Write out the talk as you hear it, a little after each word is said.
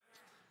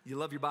You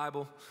love your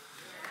Bible?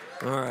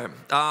 All right.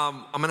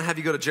 I'm going to have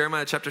you go to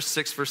Jeremiah chapter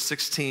 6, verse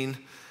 16,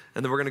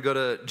 and then we're going to go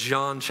to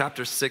John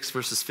chapter 6,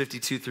 verses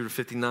 52 through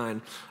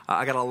 59.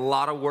 I got a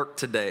lot of work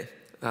today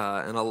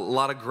and a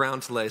lot of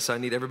ground to lay, so I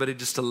need everybody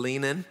just to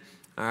lean in,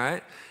 all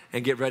right,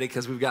 and get ready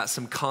because we've got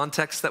some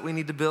context that we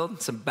need to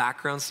build, some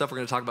background stuff. We're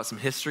going to talk about some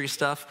history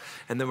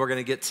stuff, and then we're going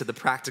to get to the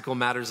practical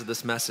matters of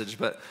this message.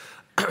 But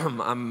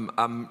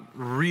I'm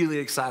really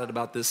excited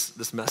about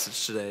this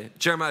message today.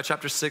 Jeremiah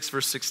chapter 6,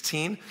 verse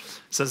 16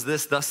 says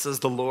this: "Thus says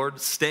the Lord,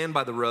 stand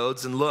by the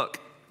roads and look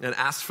and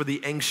ask for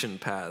the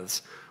ancient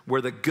paths where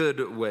the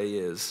good way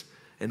is,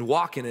 and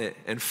walk in it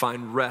and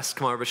find rest."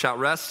 Come on, everybody shout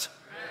rest.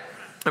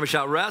 Everybody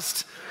shout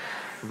rest.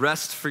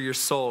 Rest for your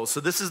soul. So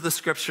this is the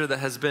scripture that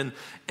has been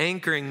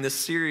anchoring this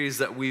series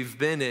that we've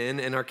been in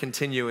and are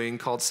continuing,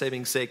 called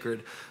Saving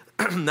Sacred.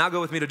 Now go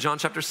with me to John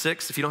chapter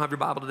 6. If you don't have your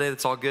Bible today,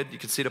 that's all good. You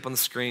can see it up on the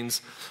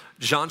screens.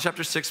 John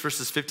chapter 6,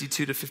 verses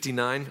 52 to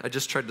 59. I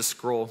just tried to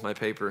scroll my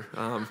paper.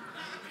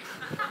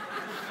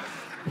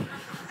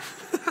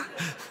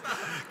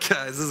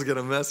 Guys, this is going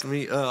to mess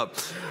me up.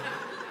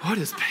 What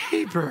is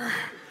paper?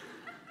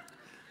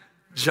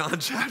 John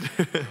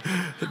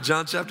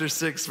chapter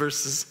 6,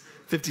 verses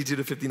 52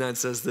 to 59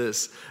 says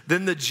this: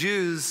 "Then the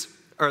Jews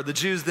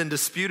then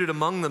disputed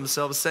among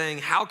themselves, saying,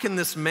 'How can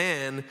this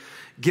man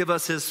give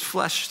us his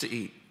flesh to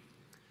eat?'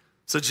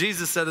 So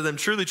Jesus said to them,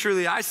 'Truly,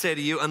 truly, I say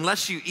to you,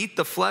 unless you eat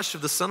the flesh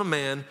of the Son of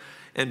Man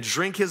and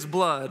drink his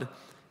blood,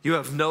 you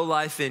have no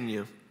life in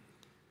you.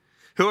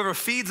 Whoever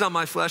feeds on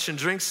my flesh and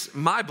drinks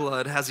my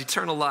blood has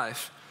eternal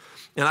life,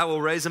 and I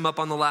will raise him up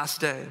on the last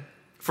day.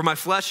 For my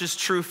flesh is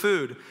true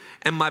food,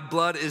 and my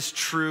blood is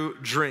true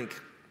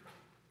drink.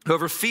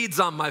 Whoever feeds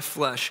on my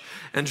flesh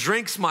and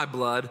drinks my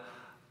blood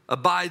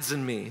abides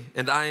in me,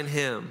 and I in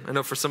him.'" I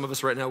know for some of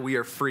us right now, we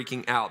are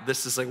freaking out.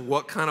 This is like,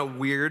 what kind of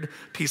weird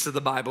piece of the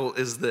Bible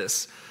is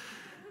this?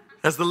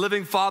 "As the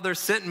living Father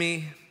sent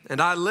me, and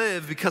I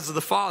live because of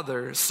the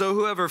Father, so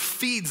whoever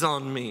feeds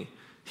on me,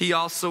 he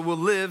also will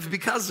live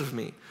because of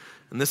me.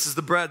 And this is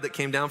the bread that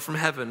came down from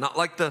heaven, not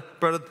like the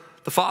bread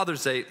the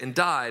fathers ate and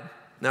died."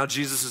 Now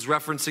Jesus is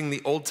referencing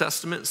the Old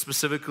Testament,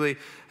 specifically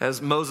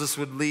as Moses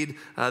would lead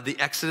the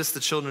Exodus, the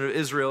children of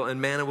Israel,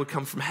 and manna would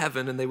come from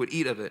heaven and they would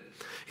eat of it.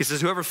 He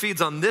says, "Whoever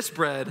feeds on this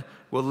bread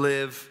will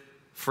live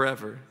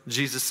forever."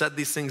 Jesus said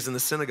these things in the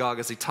synagogue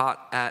as he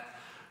taught at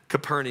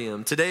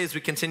Capernaum. Today, as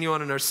we continue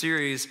on in our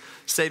series,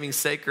 Saving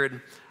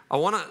Sacred, I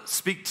want to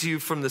speak to you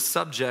from the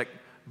subject,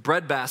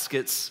 bread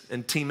baskets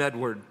and Team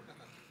Edward.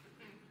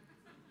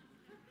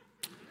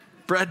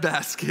 Bread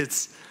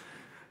baskets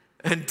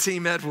and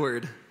Team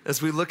Edward. As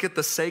we look at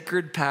the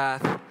sacred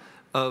path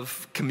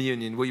of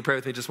communion, will you pray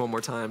with me just one more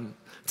time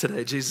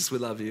today? Jesus, we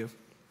love you.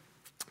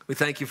 We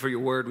thank you for your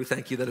word. We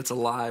thank you that it's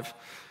alive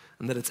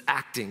and that it's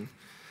acting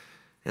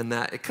and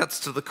that it cuts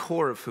to the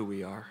core of who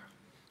we are.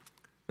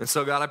 And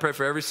so, God, I pray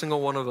for every single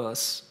one of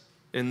us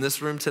in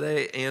this room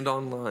today and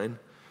online,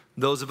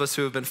 those of us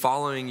who have been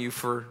following you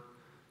for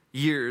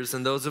years,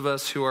 and those of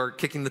us who are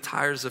kicking the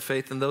tires of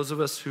faith, and those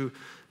of us who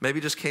maybe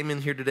just came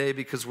in here today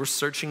because we're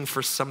searching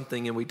for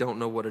something and we don't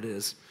know what it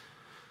is.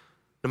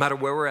 No matter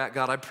where we're at,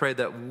 God, I pray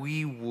that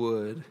we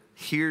would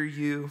hear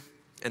you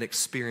and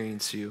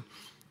experience you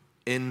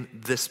in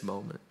this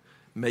moment.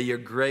 May your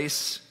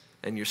grace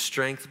and your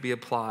strength be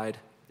applied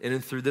in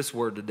and through this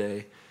word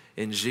today.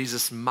 In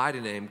Jesus' mighty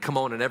name. Come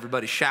on, and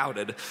everybody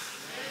shouted.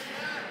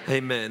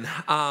 Amen.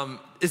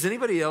 Does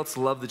anybody else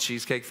love the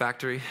Cheesecake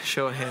Factory?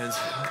 Show of hands.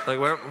 Like,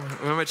 where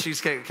my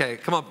cheesecake? Okay,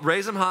 come on,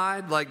 raise them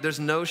high. Like, there's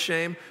no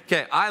shame.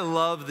 Okay, I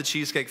love the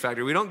Cheesecake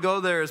Factory. We don't go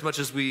there as much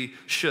as we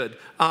should.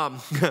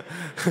 But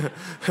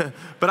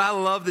I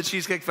love the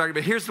Cheesecake Factory.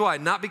 But here's why.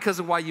 Not because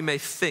of why you may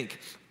think.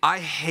 I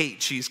hate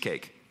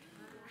cheesecake.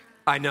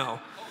 I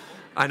know.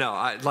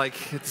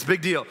 It's a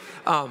big deal.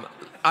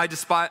 I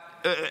despise,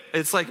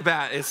 it's like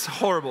bad. It's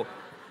horrible.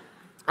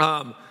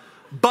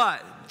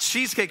 But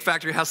Cheesecake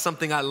Factory has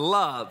something I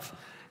love,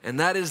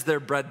 and that is their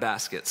bread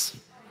baskets.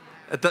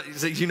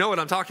 You know what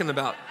I'm talking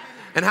about.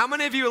 And how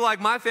many of you are like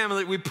my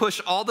family? We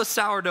push all the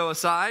sourdough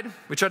aside.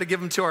 We try to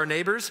give them to our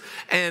neighbors,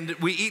 and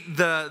we eat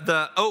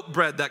the oat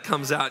bread that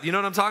comes out. You know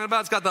what I'm talking about?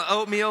 It's got the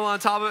oatmeal on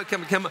top of it.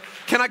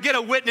 Can I get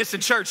a witness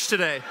in church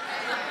today?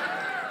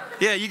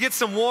 Yeah, you get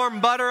some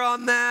warm butter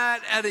on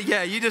that. And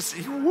yeah,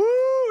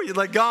 you're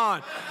like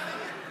gone.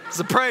 It's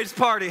a praise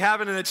party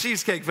happening at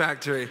Cheesecake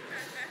Factory.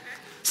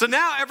 So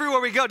now everywhere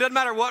we go, doesn't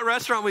matter what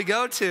restaurant we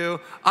go to,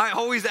 I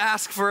always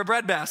ask for a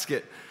bread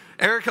basket.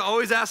 Erica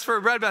always asks for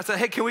a bread basket.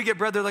 Hey, can we get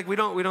bread? They're like, we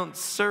don't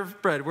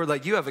serve bread. We're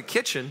like, you have a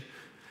kitchen,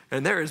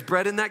 and there is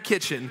bread in that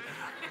kitchen.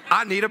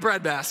 I need a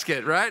bread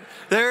basket, right?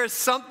 There is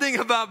something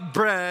about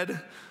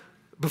bread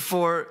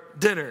before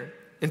dinner.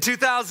 In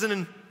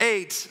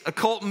 2008, a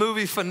cult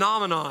movie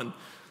phenomenon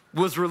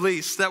was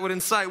released that would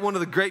incite one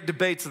of the great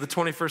debates of the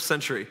 21st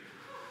century.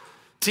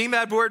 Team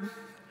Edward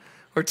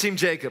or Team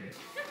Jacob?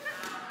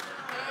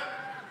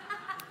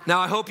 Now,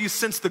 I hope you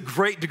sense the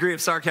great degree of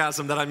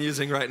sarcasm that I'm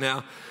using right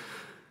now.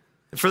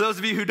 And for those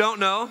of you who don't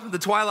know, the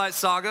Twilight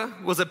Saga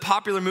was a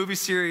popular movie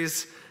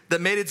series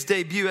that made its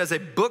debut as a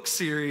book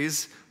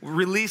series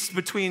released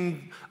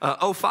between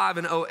 '05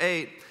 and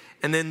 '08,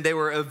 and then they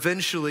were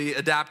eventually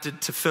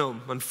adapted to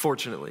film,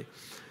 unfortunately.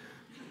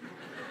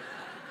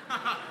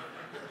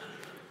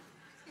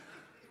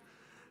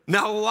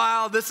 Now,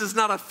 while this is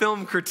not a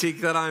film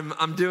critique that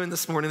I'm doing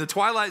this morning, the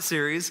Twilight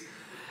series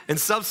and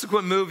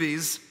subsequent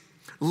movies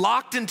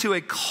locked into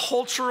a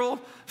cultural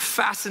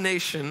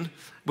fascination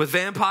with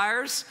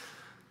vampires,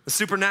 the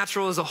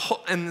supernatural as a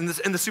whole, and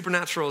the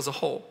supernatural as a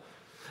whole.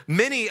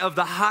 Many of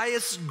the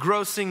highest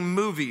grossing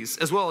movies,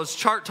 as well as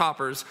chart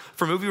toppers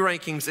for movie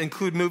rankings,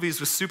 include movies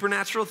with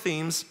supernatural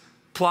themes,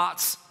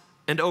 plots,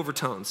 and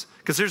overtones.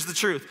 Because here's the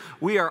truth.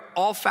 We are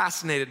all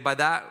fascinated by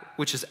that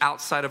which is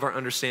outside of our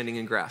understanding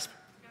and grasp.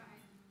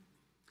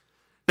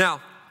 Now,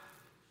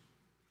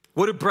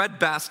 what do bread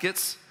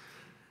baskets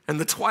and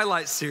the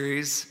Twilight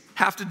series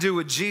have to do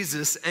with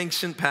Jesus,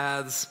 ancient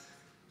paths,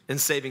 and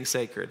saving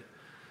sacred?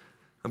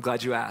 I'm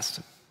glad you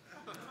asked.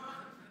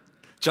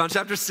 John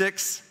chapter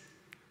 6,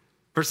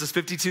 verses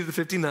 52 to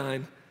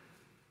 59,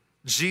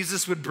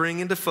 Jesus would bring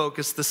into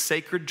focus the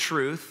sacred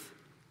truth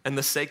and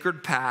the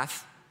sacred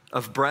path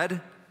of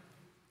bread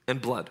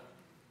and blood.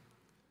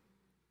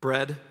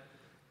 Bread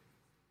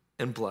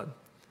and blood.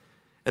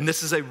 And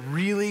this is a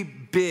really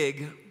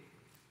big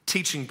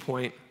teaching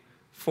point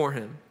for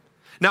him.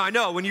 Now, I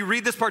know when you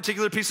read this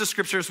particular piece of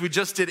scripture as we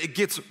just did, it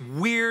gets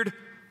weird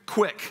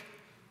quick.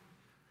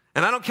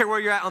 And I don't care where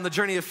you're at on the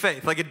journey of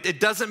faith. Like, it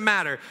doesn't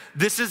matter.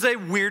 This is a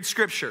weird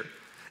scripture.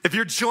 If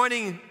you're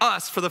joining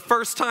us for the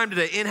first time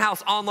today,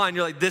 in-house, online,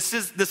 you're like, this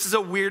is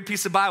a weird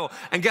piece of Bible.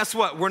 And guess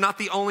what? We're not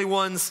the only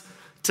ones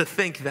to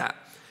think that.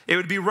 It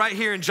would be right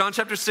here in John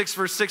chapter 6,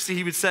 verse 60,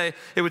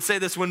 it would say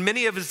this: when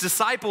many of his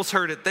disciples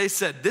heard it, they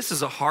said, this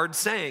is a hard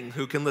saying,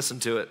 who can listen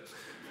to it?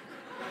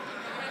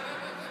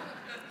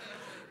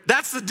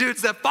 That's the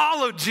dudes that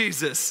followed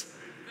Jesus,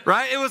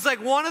 right? It was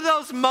like one of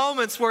those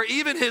moments where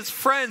even his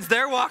friends,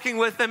 they're walking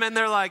with him and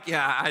they're like,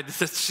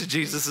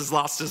 Jesus has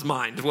lost his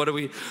mind. What are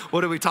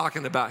we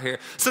talking about here?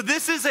 So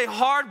this is a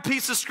hard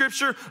piece of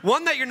scripture,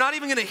 one that you're not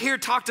even gonna hear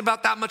talked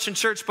about that much in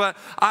church, but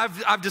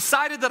I've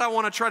decided that I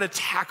wanna try to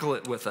tackle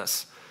it with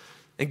us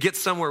and get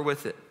somewhere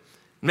with it.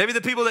 Maybe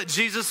the people that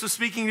Jesus was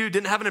speaking to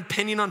didn't have an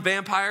opinion on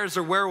vampires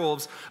or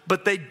werewolves,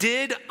 but they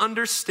did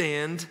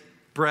understand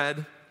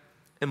bread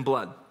and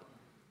blood.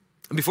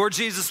 And before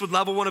Jesus would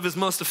level one of his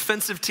most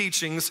offensive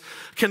teachings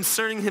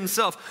concerning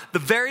himself, the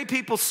very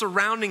people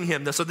surrounding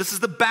him, so this is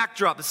the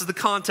backdrop, this is the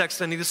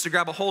context I need us to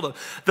grab a hold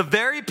of. The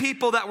very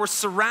people that were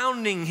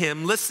surrounding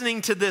him,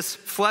 listening to this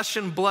flesh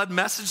and blood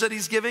message that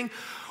he's giving,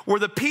 were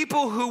the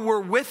people who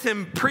were with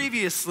him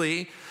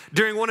previously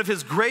during one of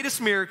his greatest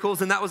miracles,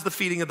 and that was the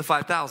feeding of the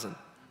 5,000.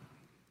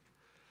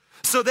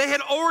 So they had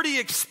already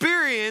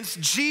experienced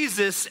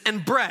Jesus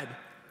and bread.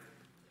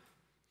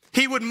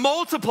 He would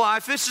multiply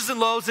fishes and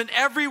loaves and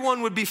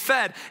everyone would be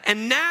fed.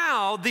 And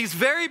now these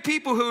very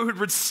people who had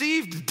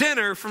received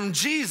dinner from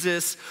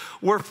Jesus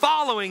were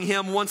following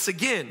him once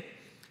again.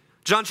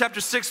 John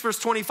chapter 6, verse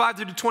 25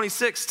 through to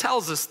 26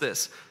 tells us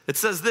this. It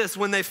says this: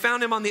 when they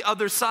found him on the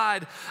other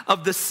side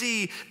of the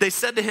sea, they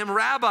said to him,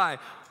 Rabbi,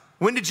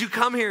 when did you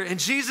come here? And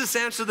Jesus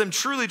answered them,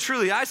 truly,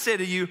 truly, I say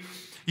to you,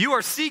 you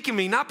are seeking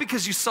me not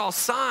because you saw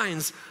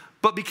signs,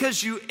 but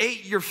because you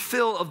ate your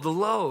fill of the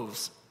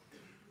loaves.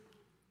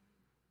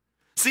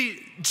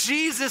 See,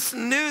 Jesus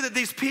knew that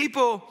these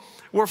people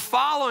were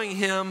following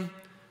him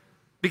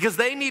because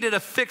they needed a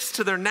fix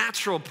to their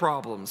natural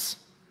problems.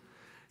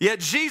 Yet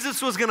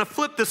Jesus was going to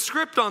flip the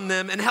script on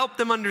them and help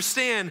them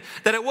understand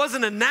that it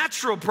wasn't a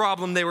natural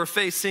problem they were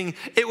facing,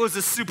 it was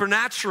a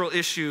supernatural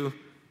issue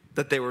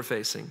that they were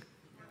facing.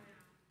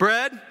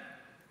 Bread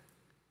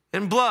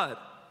and blood.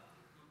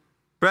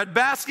 Bread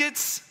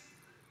baskets,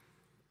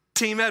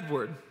 Team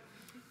Edward.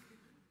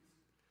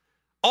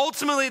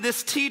 Ultimately,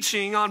 this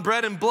teaching on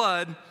bread and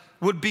blood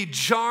would be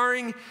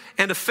jarring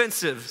and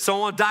offensive. So I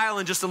want to dial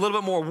in just a little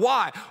bit more.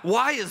 Why?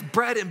 Why is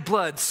bread and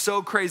blood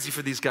so crazy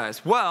for these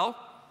guys? Well,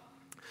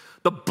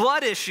 the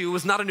blood issue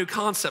was not a new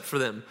concept for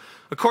them.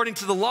 According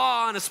to the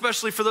law, and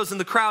especially for those in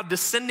the crowd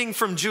descending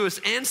from Jewish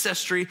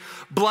ancestry,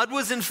 blood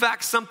was in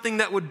fact something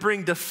that would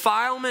bring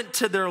defilement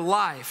to their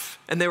life,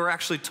 and they were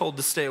actually told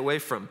to stay away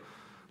from.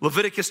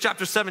 Leviticus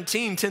chapter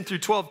 17, 10 through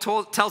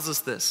 12 tells us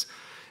this.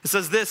 It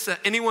says this: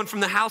 anyone from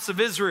the house of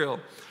Israel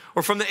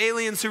or from the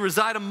aliens who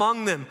reside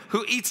among them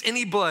who eats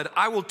any blood,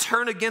 I will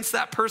turn against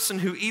that person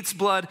who eats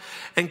blood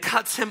and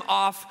cut him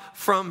off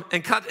from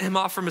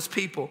his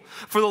people.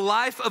 For the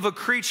life of a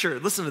creature,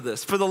 listen to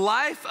this, for the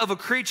life of a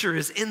creature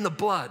is in the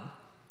blood.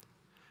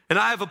 And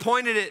I have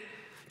appointed it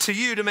to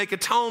you to make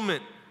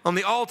atonement on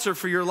the altar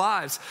for your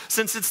lives,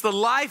 since it's the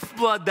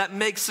lifeblood that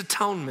makes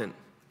atonement.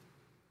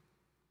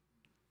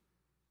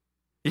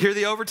 You hear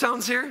the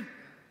overtones here?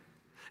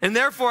 And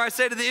therefore I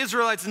say to the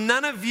Israelites,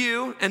 none of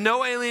you and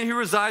no alien who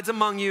resides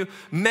among you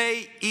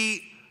may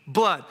eat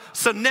blood.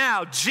 So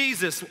now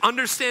Jesus,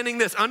 understanding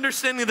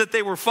that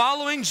they were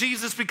following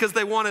Jesus because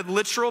they wanted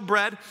literal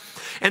bread,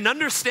 and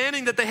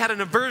understanding that they had an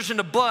aversion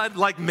to blood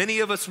like many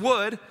of us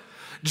would,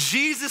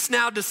 Jesus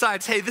now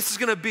decides, hey, this is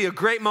gonna be a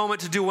great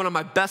moment to do one of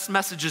my best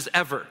messages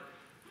ever.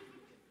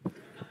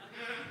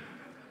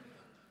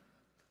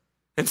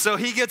 And so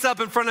he gets up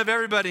in front of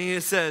everybody and he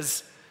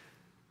says,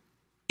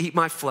 eat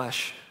my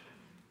flesh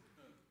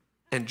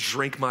and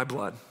drink my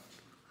blood.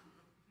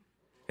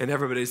 And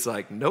everybody's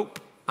like, nope,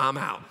 I'm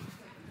out.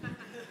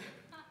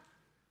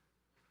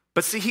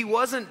 But see, he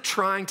wasn't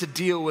trying to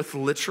deal with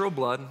literal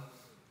blood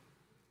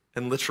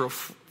and literal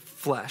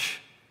flesh.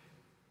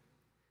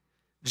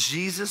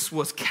 Jesus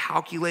was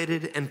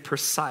calculated and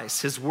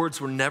precise. His words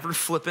were never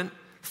flippant,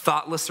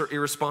 thoughtless, or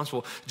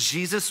irresponsible.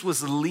 Jesus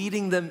was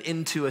leading them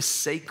into a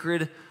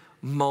sacred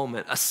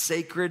moment, a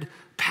sacred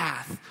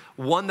path,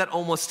 one that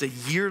almost a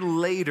year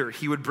later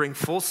he would bring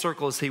full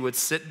circle as he would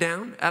sit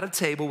down at a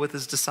table with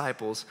his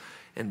disciples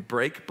and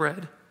break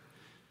bread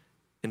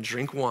and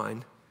drink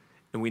wine,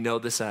 and we know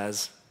this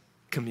as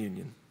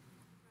communion.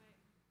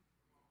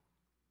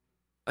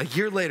 A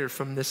year later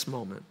from this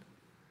moment,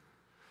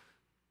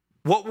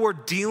 what we're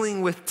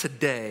dealing with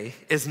today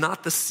is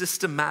not the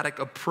systematic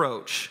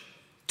approach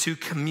to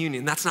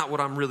communion. That's not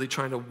what I'm really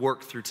trying to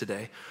work through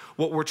today.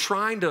 What we're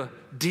trying to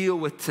deal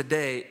with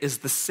today is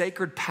the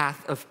sacred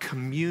path of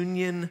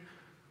communion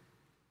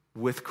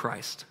with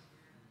Christ.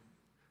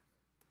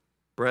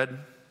 Bread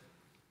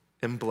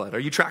and blood. Are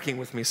you tracking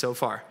with me so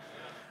far?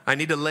 I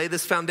need to lay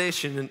this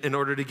foundation in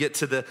order to get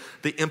to the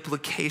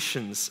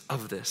implications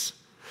of this.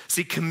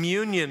 See,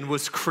 communion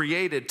was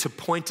created to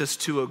point us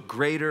to a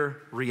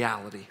greater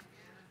reality.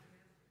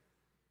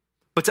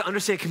 But to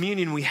understand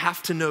communion, we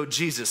have to know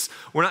Jesus.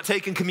 We're not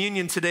taking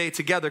communion today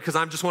together because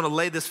I just want to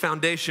lay this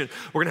foundation.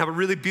 We're going to have a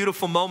really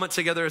beautiful moment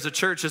together as a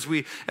church as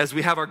we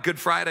have our Good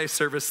Friday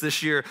service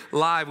this year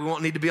live. We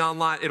won't need to be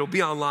online. It'll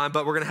be online,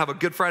 but we're going to have a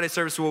Good Friday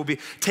service where we'll be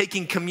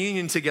taking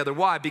communion together.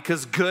 Why?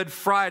 Because Good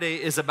Friday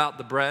is about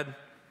the bread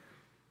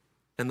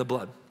and the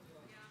blood.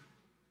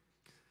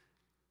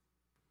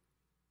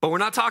 But we're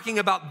not talking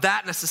about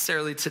that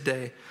necessarily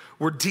today.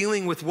 We're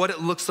dealing with what it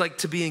looks like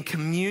to be in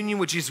communion,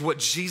 which is what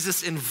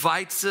Jesus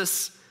invites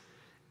us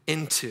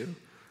into.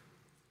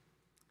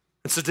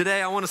 And so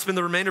today I want to spend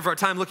the remainder of our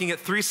time looking at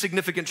three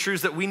significant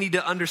truths that we need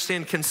to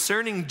understand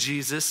concerning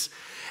Jesus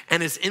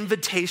and his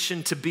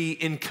invitation to be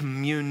in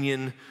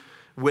communion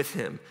with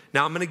him.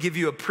 Now I'm going to give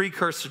you a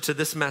precursor to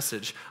this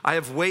message. I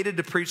have waited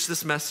to preach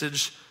this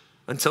message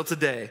until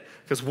today,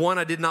 because one,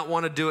 I did not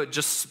want to do it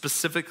just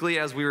specifically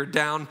as we were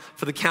down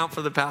for the count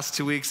for the past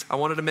 2 weeks. I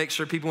wanted to make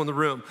sure people in the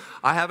room,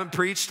 I haven't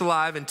preached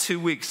live in 2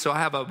 weeks, so I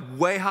have a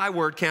way high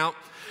word count,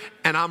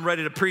 and I'm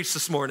ready to preach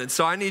this morning.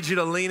 So I need you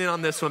to lean in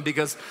on this one,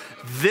 because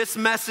this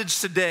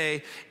message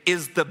today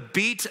is the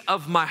beat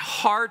of my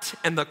heart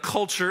and the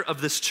culture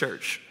of this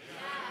church.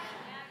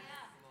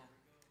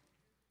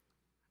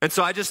 And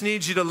so I just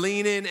need you to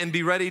lean in and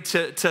be ready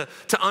to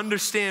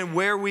understand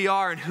where we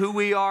are and who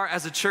we are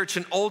as a church,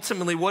 and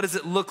ultimately what does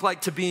it look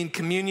like to be in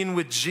communion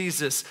with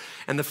Jesus.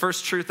 And the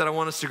first truth that I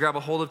want us to grab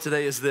a hold of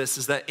today is this,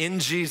 is that in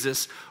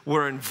Jesus,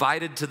 we're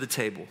invited to the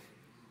table.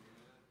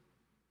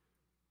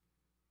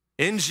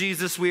 In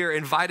Jesus, we are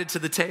invited to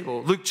the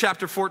table. Luke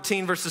chapter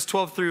 14, verses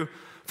 12 through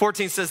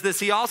 14 says this,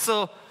 he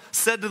also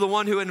said to the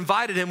one who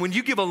invited him, when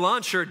you give a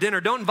lunch or a dinner,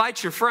 don't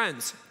invite your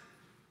friends,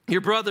 your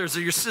brothers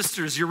or your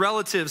sisters, your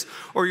relatives,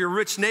 or your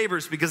rich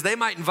neighbors, because they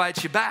might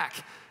invite you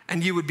back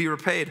and you would be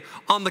repaid.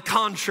 On the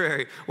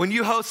contrary, when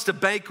you host a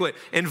banquet,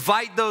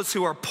 invite those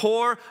who are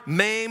poor,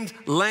 maimed,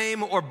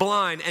 lame, or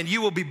blind, and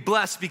you will be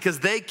blessed because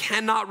they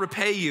cannot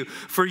repay you,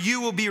 for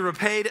you will be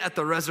repaid at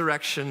the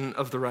resurrection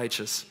of the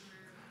righteous.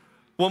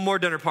 One more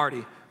dinner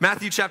party.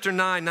 Matthew chapter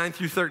 9, 9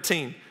 through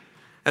 13.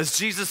 As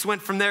Jesus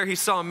went from there, he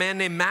saw a man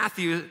named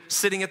Matthew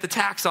sitting at the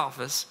tax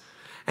office,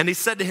 and he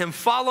said to him,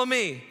 follow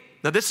me.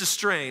 Now this is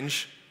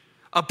strange.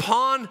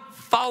 Upon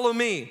follow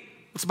me.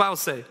 What's the Bible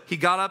say? He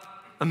got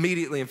up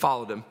immediately and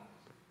followed him.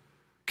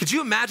 Could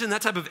you imagine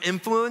that type of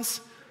influence?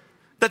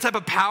 That type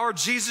of power?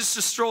 Jesus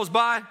just strolls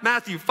by.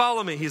 Matthew,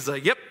 follow me. He's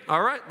like, yep,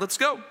 all right, let's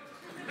go.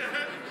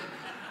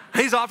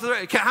 He's off to the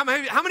right. How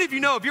many of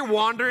you know if you're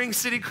wandering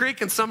City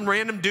Creek and some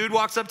random dude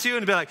walks up to you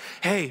and be like,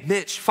 hey,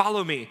 Mitch,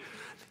 follow me.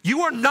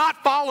 You are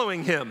not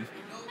following him.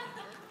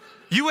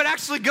 You would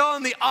actually go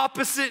in the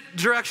opposite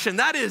direction.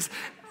 That is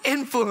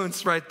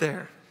influence right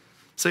there.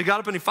 So he got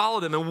up and he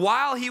followed him. And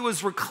while he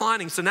was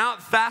reclining, so now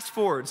it fast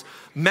forwards.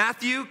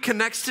 Matthew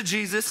connects to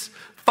Jesus,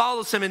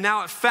 follows him, and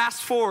now it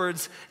fast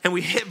forwards and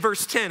we hit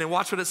verse 10 and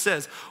watch what it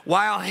says.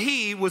 While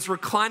he was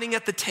reclining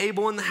at the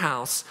table in the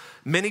house,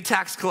 many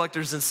tax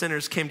collectors and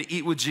sinners came to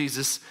eat with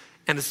Jesus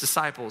and his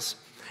disciples.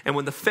 And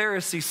when the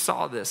Pharisees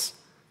saw this,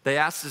 they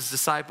asked his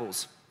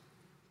disciples,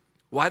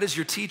 why does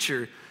your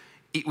teacher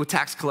eat with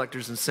tax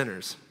collectors and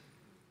sinners?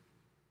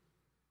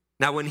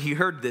 Now, when he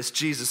heard this,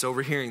 Jesus,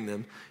 overhearing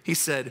them, he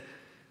said,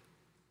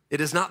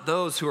 it is not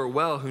those who are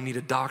well who need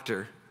a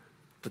doctor,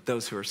 but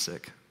those who are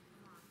sick.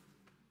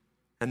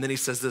 And then he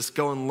says this,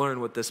 go and learn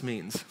what this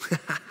means.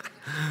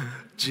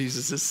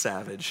 Jesus is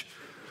savage.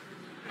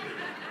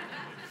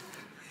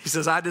 He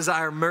says, I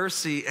desire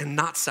mercy and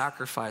not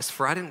sacrifice,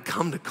 for I didn't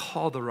come to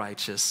call the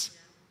righteous,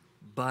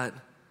 but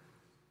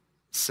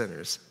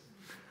sinners.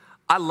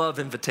 I love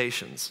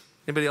invitations.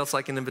 Anybody else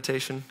like an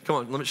invitation? Come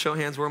on, let me show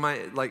hands. Where am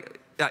I? Like,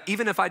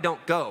 even if I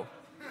don't go.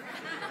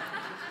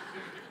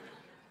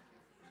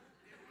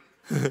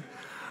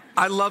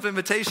 I love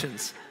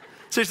invitations.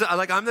 Seriously,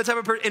 I'm the type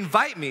of person,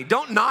 invite me.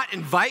 Don't not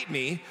invite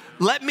me.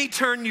 Let me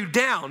turn you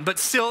down, but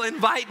still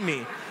invite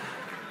me.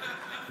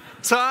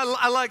 So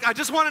I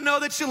just want to know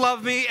that you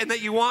love me and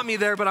that you want me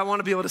there, but I want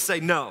to be able to say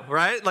no,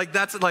 right? Like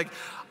that's like,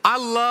 I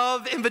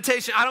love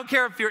invitation. I don't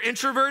care if you're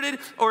introverted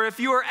or if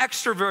you are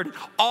extroverted.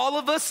 All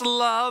of us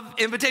love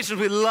invitations.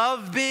 We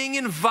love being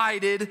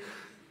invited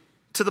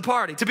to the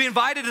party. To be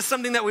invited is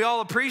something that we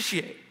all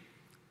appreciate.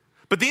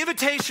 But the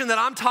invitation that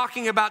I'm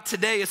talking about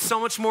today is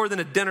so much more than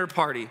a dinner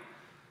party.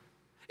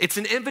 It's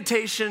an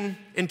invitation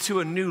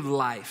into a new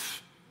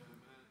life.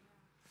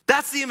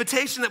 That's the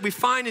invitation that we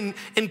find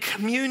in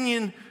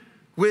communion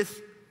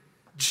with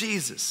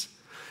Jesus.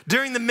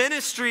 During the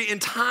ministry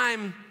and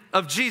time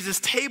of Jesus,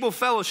 table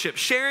fellowship,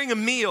 sharing a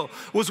meal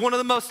was one of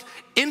the most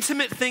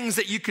intimate things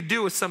that you could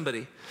do with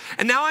somebody.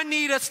 And now I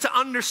need us to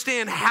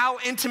understand how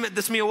intimate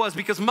this meal was,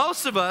 because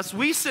most of us,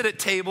 we sit at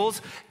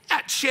tables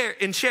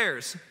in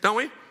chairs, don't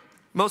we?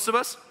 Most of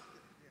us?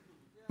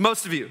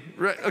 Most of you,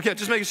 right? Okay,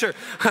 just making sure.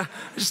 I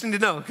just need to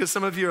know, because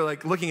some of you are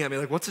like looking at me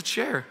like, what's a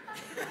chair?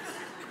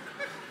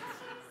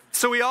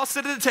 So we all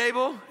sit at the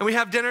table and we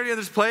have dinner together.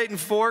 There's plate and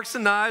forks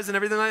and knives and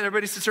everything like that.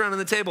 Everybody sits around on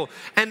the table.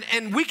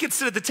 And we could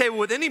sit at the table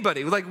with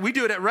anybody. Like we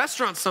do it at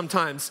restaurants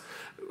sometimes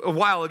a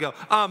while ago.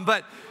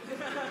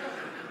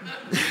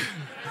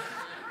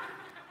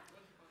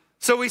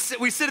 So we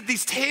sit at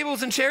these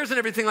tables and chairs and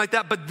everything like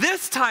that. But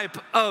this type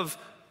of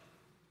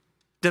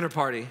dinner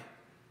party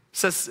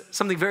says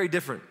something very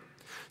different.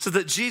 So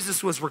that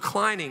Jesus was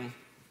reclining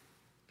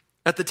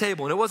at the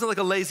table. And it wasn't like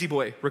a lazy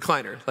boy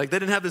recliner. Like they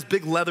didn't have this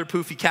big leather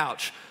poofy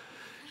couch.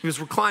 He was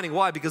reclining.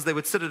 Why? Because they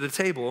would sit at a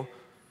table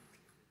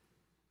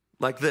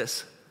like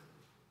this.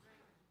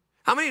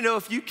 How many know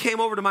if you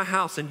came over to my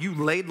house and you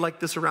laid like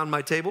this around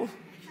my table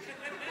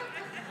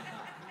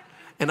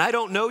and I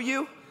don't know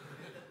you,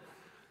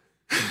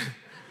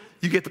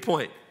 you get the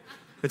point.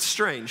 It's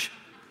strange.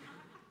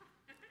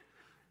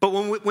 But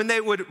when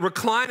they would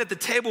recline at the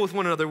table with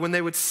one another, when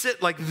they would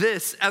sit like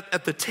this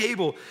at the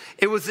table,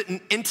 it was an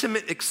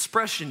intimate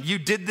expression. You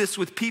did this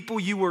with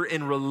people you were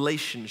in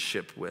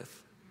relationship with.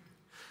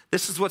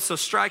 This is what's so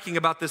striking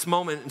about this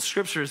moment in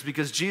Scripture, is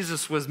because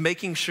Jesus was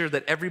making sure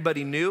that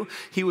everybody knew.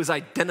 He was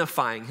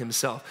identifying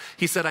himself.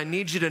 He said, I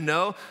need you to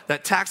know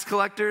that tax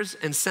collectors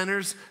and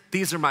sinners,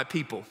 these are my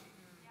people.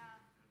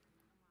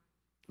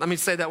 Let me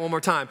say that one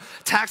more time.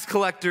 Tax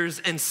collectors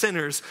and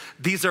sinners,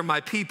 these are my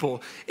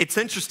people. It's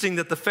interesting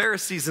that the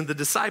Pharisees and the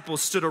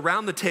disciples stood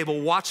around the table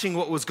watching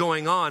what was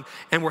going on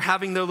and were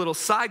having their little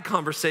side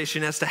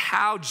conversation as to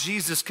how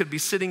Jesus could be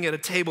sitting at a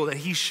table that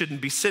he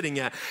shouldn't be sitting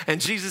at.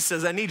 And Jesus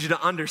says, I need you to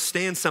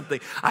understand something.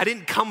 I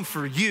didn't come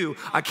for you.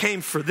 I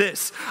came for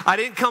this. I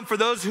didn't come for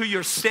those who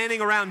you're standing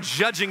around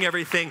judging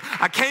everything.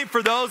 I came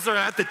for those that are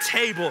at the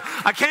table.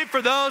 I came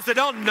for those that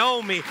don't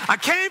know me. I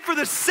came for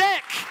the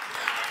sick.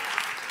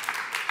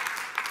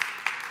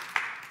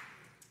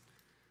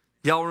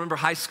 Y'all remember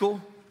high school?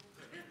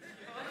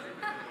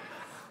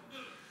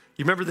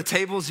 You remember the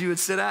tables you would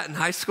sit at in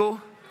high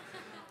school?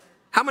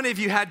 How many of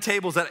you had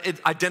tables that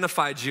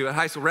identified you at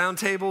high school? Round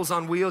tables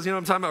on wheels, you know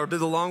what I'm talking about? Or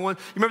did the long one?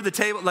 You remember the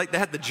table, like they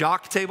had the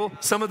jock table?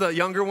 Some of the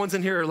younger ones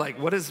in here are like,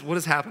 what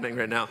is happening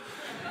right now?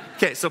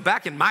 Okay, so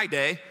back in my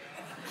day,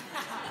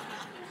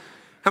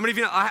 how many of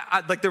you know,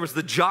 like there was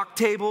the jock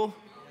table,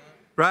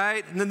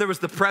 right? And then there was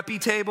the preppy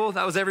table.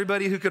 That was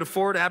everybody who could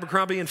afford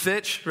Abercrombie and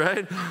Fitch,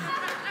 right?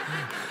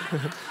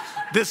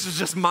 This was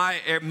just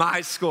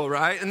my school,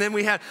 right? And then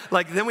we had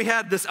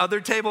this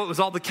other table. It was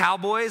all the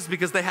cowboys,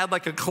 because they had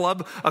like a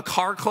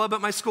car club at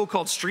my school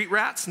called Street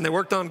Rats, and they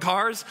worked on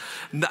cars.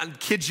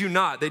 Kid you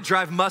not, they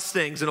drive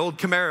Mustangs and old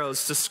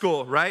Camaros to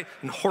school, right?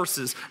 And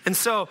horses. And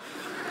so,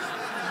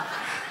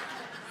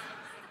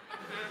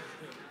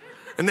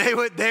 and they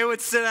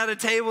would sit at a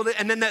table,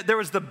 and then there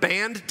was the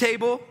band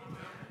table,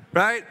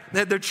 right? They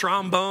had their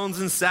trombones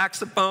and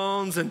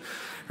saxophones, and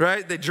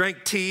right, they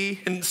drank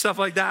tea and stuff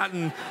like that,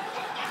 and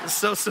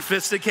so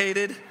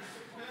sophisticated.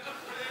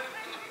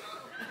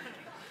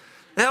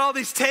 They had all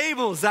these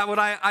tables that would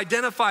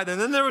identify them.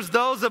 And then there was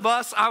those of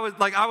us, I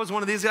was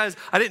one of these guys.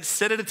 I didn't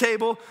sit at a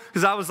table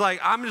because I was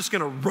like, I'm just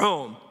gonna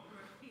roam.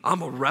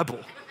 I'm a rebel.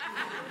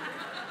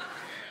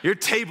 Your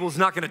table's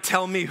not gonna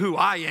tell me who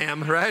I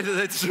am,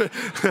 right? So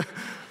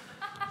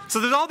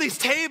there's all these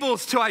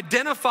tables to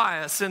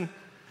identify us, and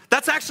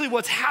that's actually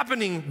what's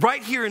happening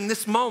right here in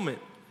this moment.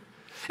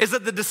 Is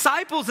that the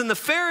disciples and the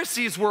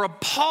Pharisees were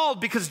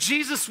appalled because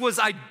Jesus was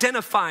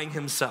identifying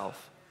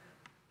himself.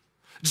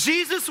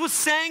 Jesus was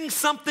saying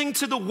something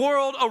to the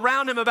world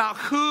around him about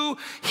who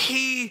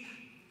he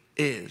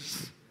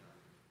is.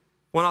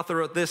 One author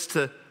wrote this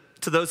to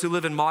those who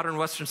live in modern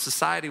Western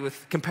society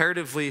with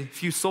comparatively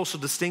few social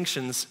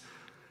distinctions,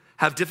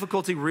 have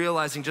difficulty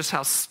realizing just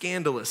how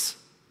scandalous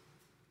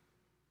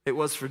it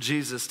was for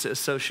Jesus to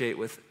associate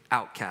with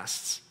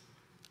outcasts.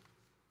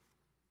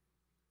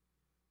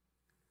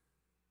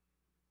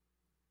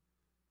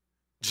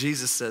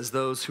 Jesus says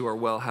those who are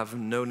well have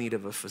no need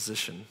of a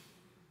physician,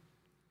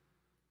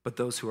 but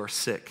those who are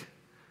sick.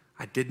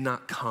 I did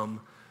not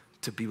come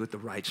to be with the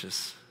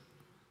righteous,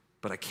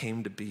 but I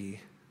came to be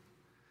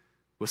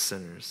with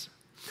sinners.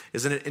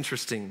 Isn't it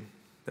interesting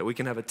that we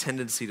can have a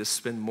tendency to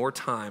spend more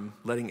time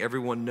letting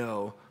everyone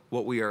know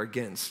what we are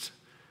against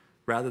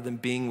rather than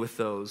being with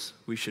those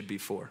we should be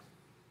for?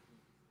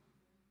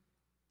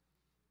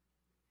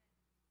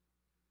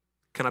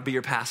 Can I be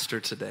your pastor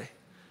today?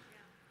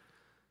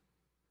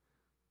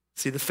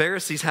 See, the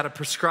Pharisees had a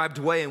prescribed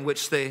way in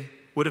which they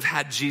would have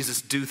had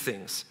Jesus do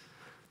things.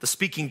 The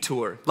speaking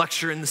tour,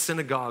 lecture in the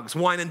synagogues,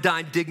 wine and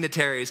dine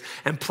dignitaries,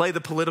 and play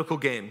the political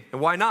game.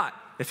 And why not?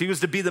 If he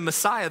was to be the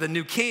Messiah, the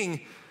new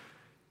king,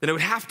 then it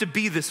would have to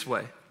be this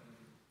way.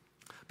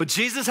 But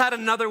Jesus had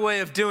another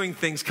way of doing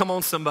things. Come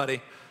on,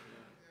 somebody.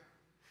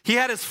 He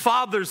had his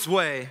Father's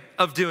way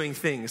of doing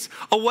things.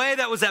 A way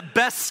that was at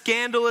best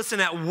scandalous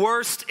and at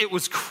worst, it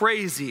was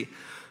crazy.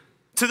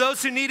 To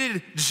those who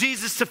needed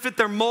Jesus to fit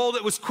their mold,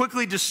 it was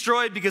quickly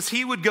destroyed because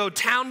he would go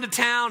town to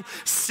town,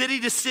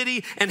 city to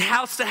city, and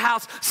house to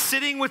house,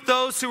 sitting with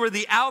those who were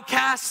the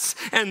outcasts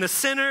and the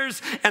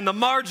sinners and the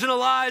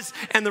marginalized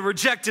and the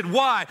rejected.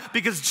 Why?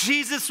 Because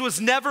Jesus was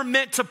never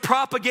meant to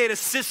propagate a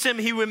system.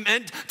 He was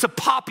meant to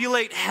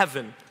populate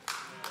heaven.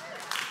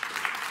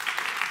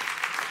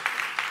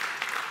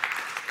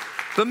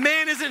 But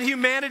man, isn't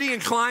humanity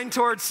inclined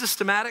towards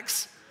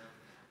systematics?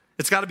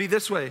 It's got to be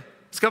this way.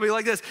 It's got to be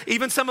like this.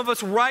 Even some of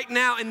us right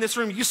now in this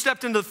room, you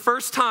stepped into the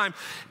first time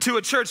to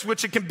a church,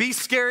 which it can be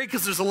scary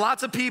because there's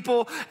lots of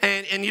people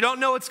and you don't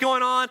know what's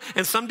going on,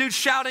 and some dude's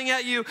shouting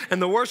at you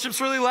and the worship's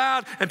really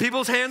loud and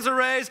people's hands are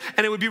raised,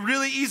 and it would be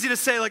really easy to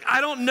say, like,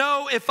 I don't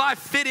know if I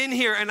fit in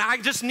here, and I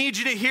just need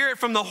you to hear it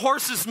from the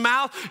horse's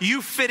mouth.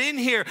 You fit in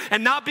here,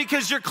 and not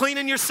because you're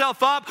cleaning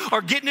yourself up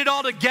or getting it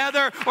all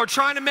together or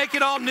trying to make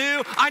it all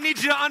new. I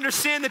need you to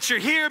understand that you're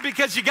here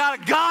because you got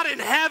a God in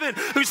heaven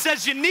who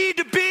says you need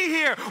to be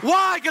here. Why?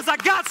 Because I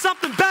got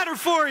something better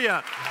for you.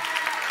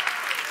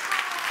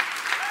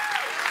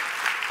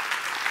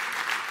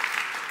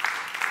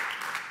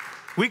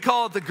 We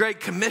call it the Great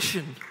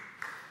Commission.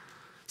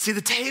 See,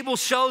 the table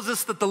shows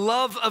us that the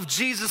love of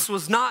Jesus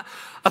was not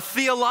a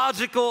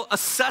theological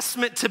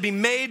assessment to be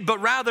made, but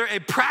rather a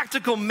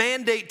practical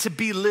mandate to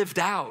be lived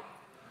out.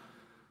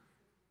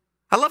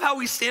 I love how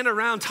we stand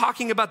around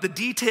talking about the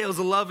details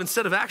of love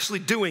instead of actually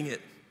doing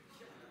it.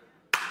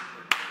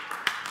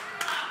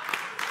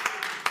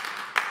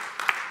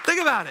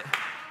 Think about it.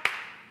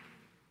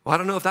 Well, I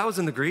don't know if that was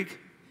in the Greek.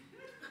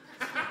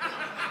 I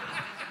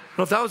don't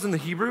know if that was in the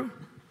Hebrew.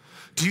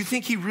 Do you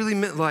think he really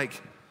meant like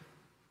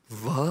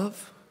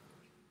love?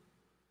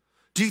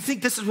 Do you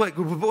think this is what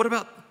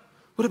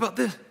about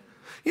this?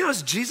 You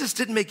notice Jesus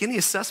didn't make any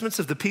assessments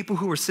of the people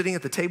who were sitting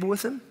at the table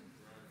with him.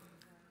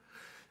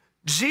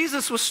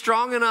 Jesus was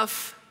strong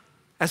enough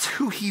as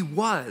who he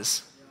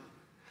was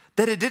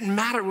that it didn't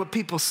matter what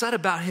people said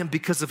about him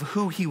because of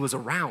who he was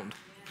around.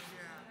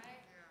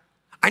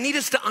 I need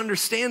us to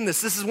understand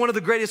this. This is one of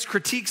the greatest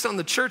critiques on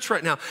the church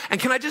right now. And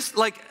can I just,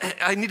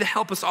 I need to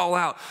help us all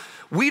out.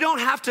 We don't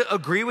have to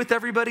agree with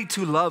everybody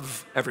to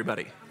love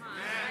everybody.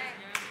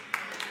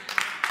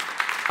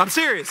 I'm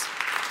serious.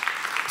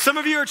 Some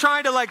of you are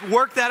trying to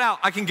work that out.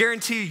 I can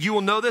guarantee you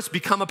will know this.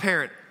 Become a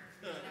parent.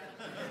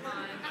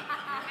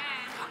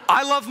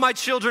 I love my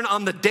children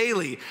on the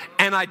daily,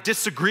 and I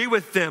disagree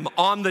with them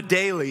on the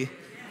daily.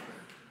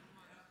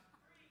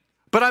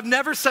 But I've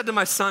never said to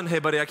my son, hey,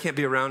 buddy, I can't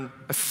be around.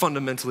 I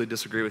fundamentally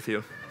disagree with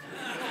you.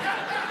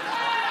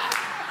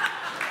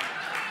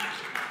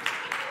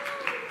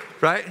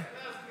 Right?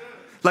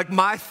 Like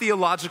my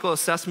theological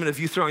assessment of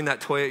you throwing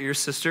that toy at your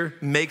sister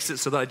makes it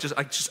so that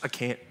I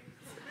can't.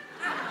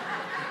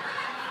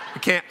 I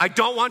can't. I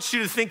don't want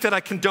you to think that I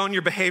condone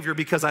your behavior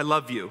because I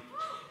love you.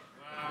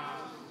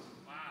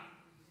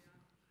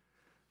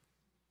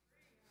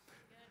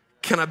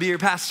 Can I be your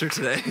pastor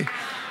today?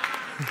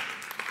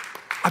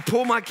 I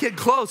pull my kid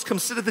close, come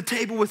sit at the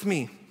table with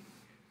me.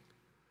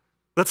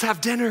 Let's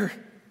have dinner.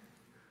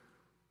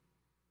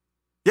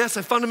 Yes,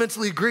 I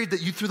fundamentally agreed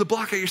that you threw the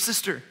block at your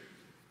sister.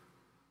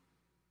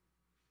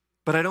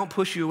 But I don't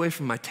push you away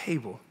from my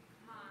table.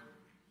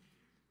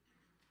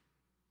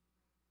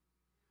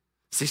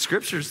 See,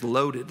 Scripture's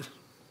loaded.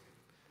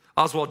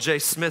 Oswald J.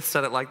 Smith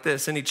said it like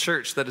this: any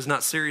church that is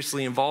not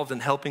seriously involved in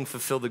helping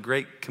fulfill the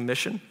Great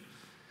Commission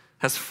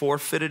has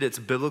forfeited its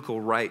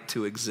biblical right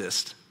to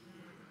exist.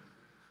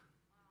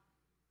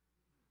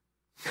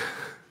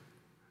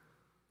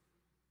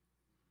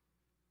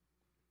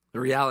 The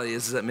reality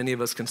is that many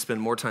of us can spend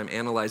more time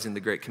analyzing the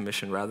Great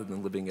Commission rather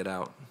than living it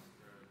out.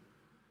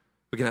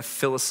 We can have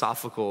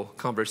philosophical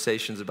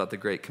conversations about the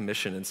Great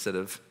Commission instead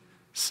of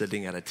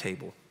sitting at a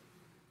table.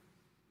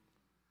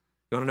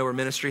 You want to know where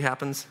ministry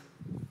happens?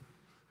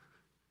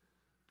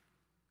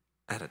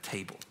 At a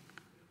table.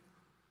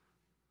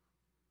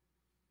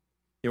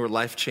 You know where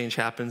life change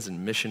happens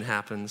and mission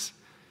happens,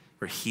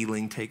 where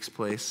healing takes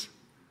place?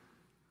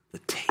 The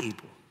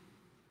table.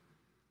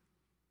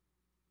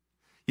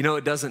 You know,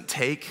 it doesn't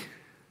take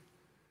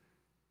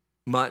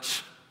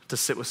much to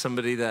sit with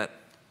somebody that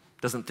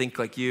doesn't think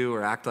like you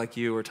or act like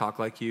you or talk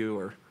like you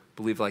or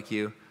believe like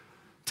you,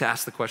 to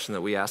ask the question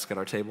that we ask at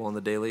our table on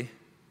the daily?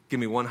 Give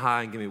me one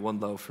high and give me one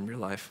low from your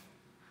life.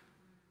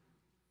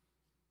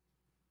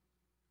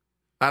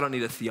 I don't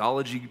need a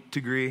theology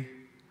degree.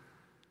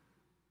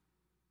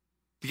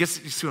 You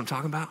see what I'm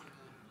talking about?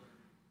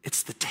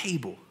 It's the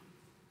table.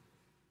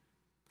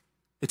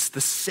 It's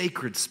the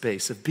sacred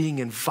space of being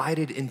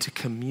invited into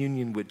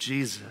communion with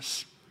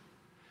Jesus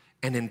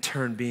and in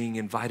turn being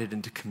invited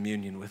into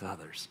communion with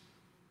others.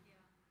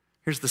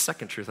 Here's the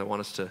second truth I want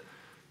us to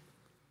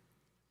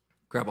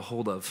grab a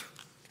hold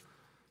of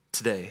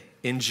today.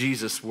 In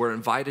Jesus, we're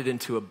invited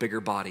into a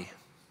bigger body.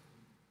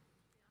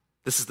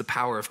 This is the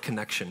power of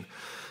connection.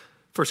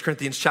 1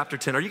 Corinthians chapter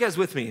 10. Are you guys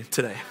with me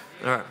today?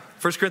 All right.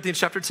 1 Corinthians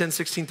chapter 10,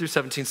 16 through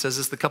 17 says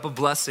this: the cup of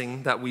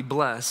blessing that we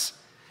bless,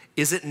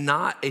 is it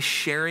not a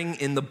sharing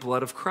in the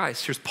blood of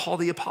Christ? Here's Paul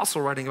the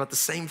apostle writing about the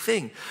same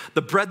thing.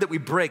 The bread that we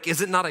break, is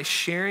it not a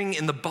sharing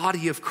in the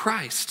body of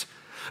Christ?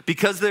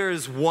 Because there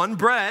is one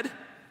bread,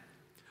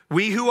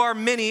 we who are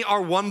many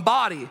are one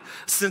body,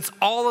 since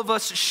all of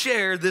us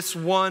share this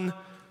one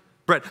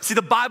bread. See,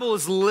 the Bible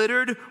is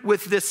littered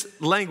with this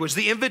language.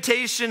 The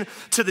invitation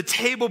to the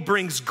table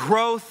brings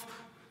growth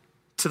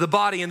to the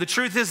body. And the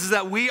truth is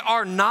that we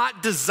are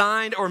not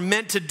designed or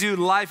meant to do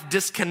life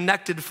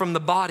disconnected from the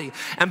body.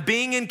 And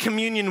being in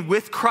communion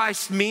with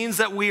Christ means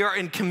that we are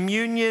in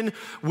communion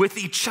with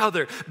each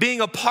other. Being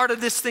a part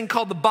of this thing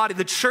called the body.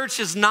 The church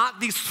is not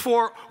these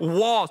four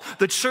walls.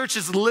 The church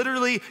is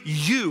literally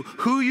you,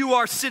 who you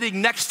are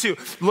sitting next to.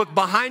 Look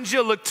behind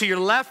you, look to your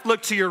left,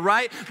 look to your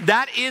right.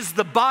 That is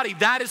the body.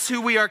 That is who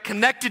we are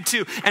connected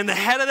to. And the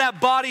head of that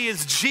body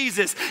is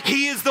Jesus.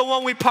 He is the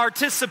one we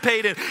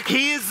participate in.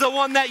 He is the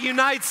one that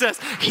unites us.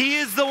 He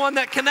is the one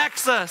that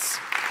connects us.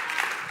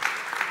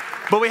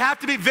 But we have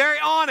to be very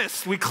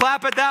honest. We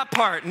clap at that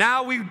part.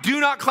 Now we do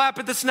not clap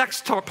at this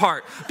next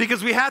part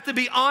because we have to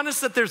be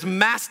honest that there's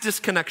mass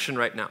disconnection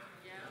right now.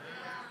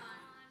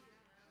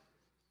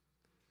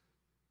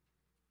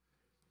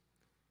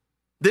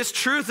 This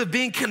truth of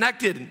being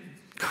connected,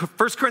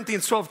 1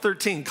 Corinthians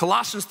 12:13,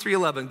 Colossians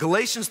 3:11,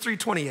 Galatians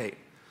 3:28.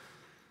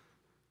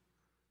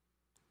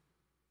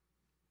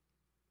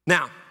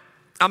 Now,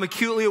 I'm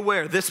acutely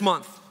aware this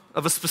month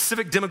of a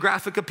specific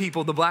demographic of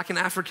people, the Black and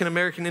African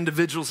American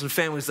individuals and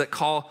families that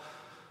call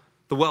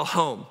the well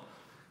home,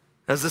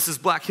 as this is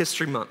Black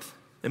History Month.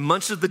 And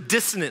much of the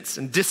dissonance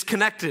and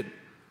disconnected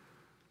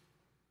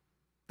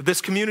that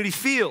this community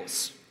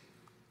feels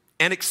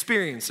and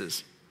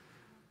experiences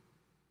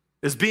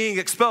is being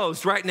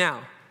exposed right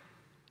now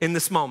in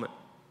this moment.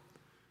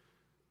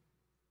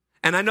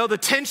 And I know the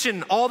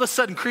tension all of a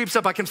sudden creeps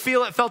up. I can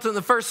feel it, felt it in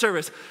the first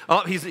service.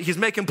 Oh, he's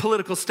making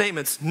political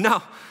statements.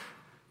 No.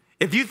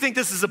 If you think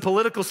this is a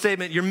political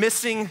statement, you're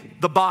missing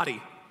the body.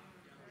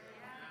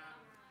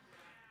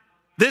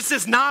 This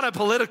is not a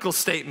political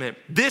statement.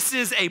 This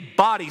is a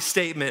body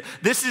statement.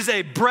 This is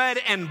a bread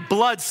and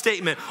blood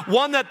statement,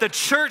 one that the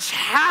church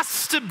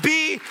has to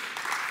be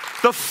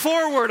the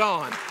forward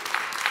on.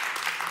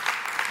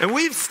 And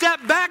we've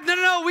stepped back.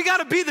 No, we got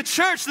to be the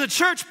church. The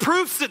church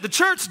proofs it. The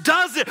church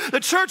does it.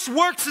 The church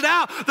works it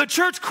out. The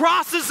church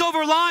crosses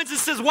over lines and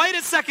says, wait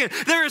a second,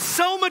 there is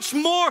so much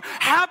more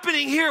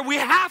happening here. We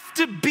have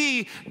to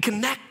be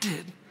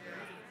connected.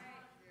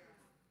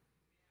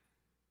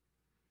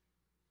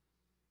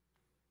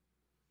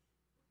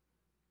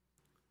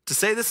 To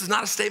say this is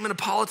not a statement of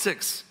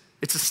politics.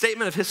 It's a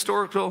statement of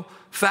historical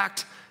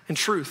fact and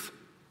truth.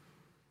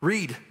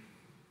 Read.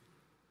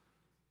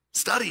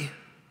 Study.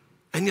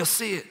 And you'll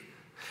see it.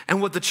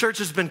 And what the church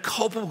has been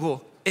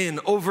culpable in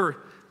over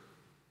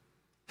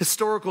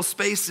historical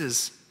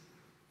spaces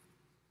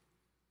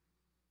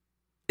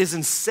is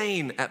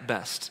insane at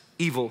best,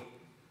 evil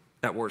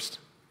at worst.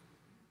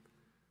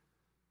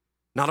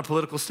 Not a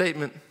political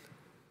statement,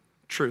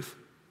 truth.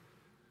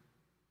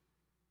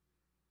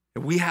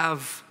 And we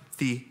have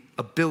the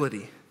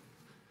ability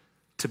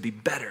to be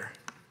better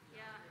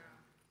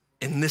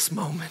in this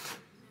moment.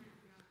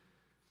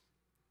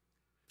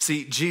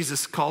 See,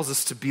 Jesus calls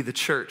us to be the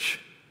church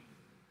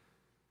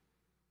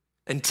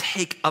and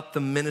take up the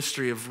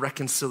ministry of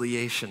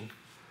reconciliation.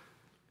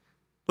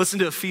 Listen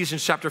to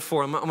Ephesians chapter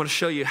 4. I'm going to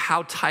show you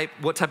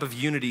what type of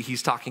unity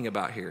he's talking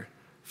about here.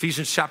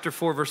 Ephesians chapter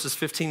 4, verses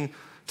 15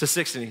 to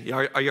 16.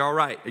 Are you all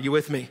right? Are you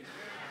with me?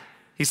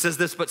 He says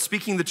this, but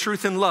speaking the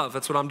truth in love,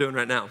 that's what I'm doing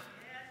right now.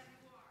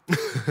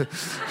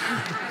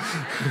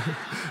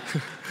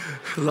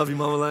 Love you,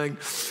 Mama Lang.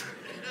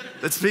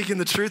 But speaking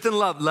the truth in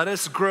love, let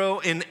us grow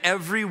in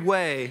every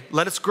way.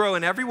 Let us grow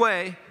in every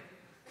way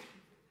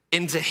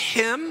into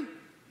him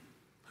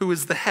who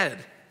is the head,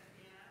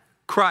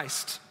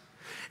 Christ.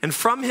 And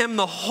from him,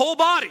 the whole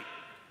body,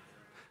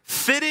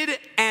 fitted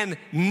and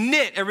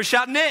knit. Everybody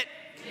shout knit.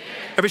 Knit.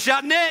 Everybody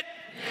shout knit.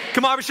 Knit.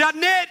 Come on, everybody shout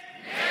knit.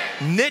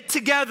 Knit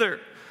together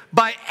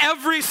by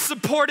every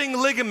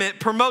supporting ligament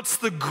promotes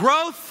the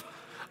growth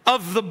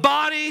of the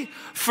body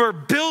for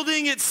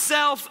building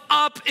itself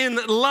up in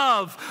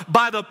love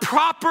by the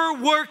proper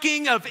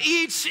working of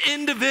each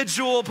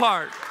individual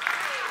part.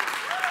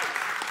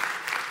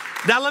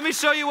 Now let me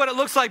show you what it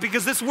looks like,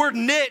 because this word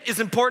knit is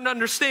important to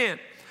understand.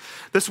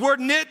 This word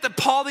knit that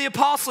Paul the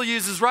Apostle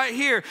uses right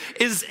here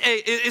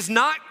is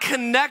not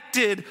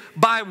connected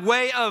by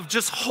way of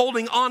just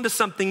holding on to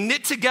something.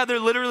 Knit together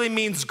literally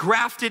means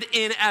grafted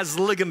in as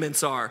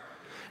ligaments are.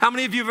 How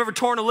many of you have ever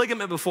torn a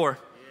ligament before?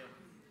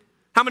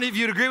 How many of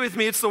you would agree with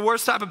me? It's the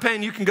worst type of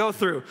pain you can go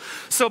through.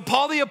 So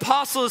Paul the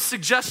Apostle is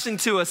suggesting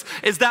to us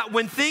is that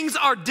when things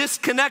are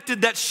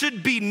disconnected that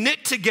should be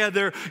knit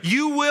together,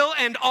 you will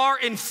and are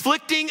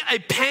inflicting a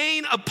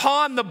pain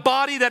upon the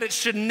body that it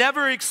should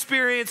never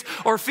experience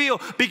or feel,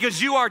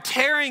 because you are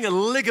tearing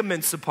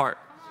ligaments apart.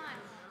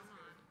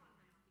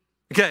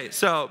 Okay,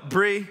 so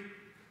Bree,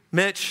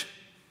 Mitch,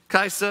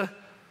 Kaisa,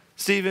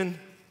 Steven,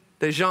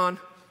 Dejan,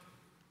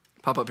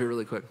 pop up here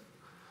really quick.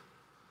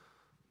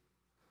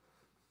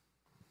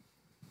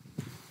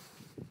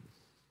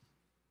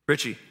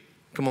 Richie,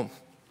 come on.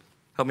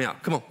 Help me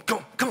out. Come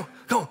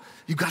on.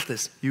 You got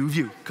this.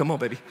 You. Come on,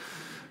 baby. You're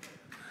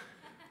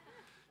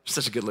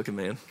such a good looking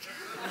man.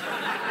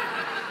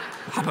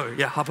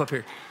 Hop up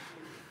here.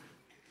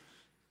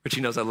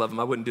 Richie knows I love him.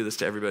 I wouldn't do this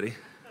to everybody.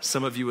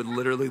 Some of you would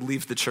literally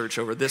leave the church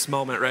over this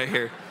moment right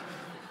here.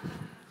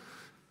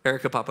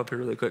 Erica, pop up here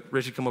really quick.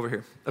 Richie, come over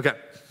here. Okay.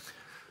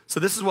 So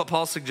this is what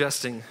Paul's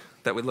suggesting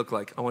that would look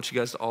like. I want you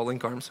guys to all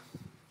link arms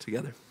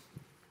together.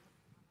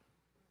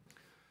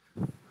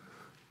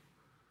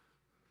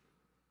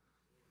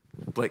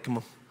 Blake, come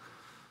on.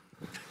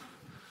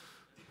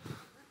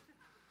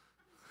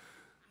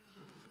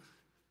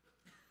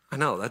 I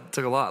know, that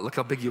took a lot. Look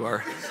how big you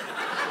are.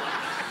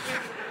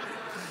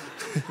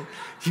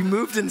 You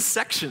moved in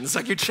sections,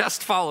 like your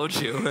chest followed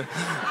you.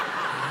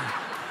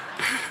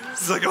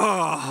 It's like,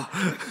 oh.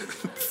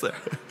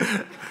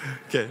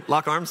 Okay,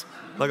 lock arms.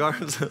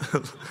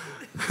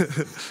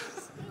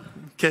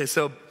 Okay,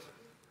 so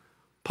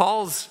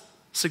Paul's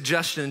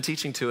suggestion and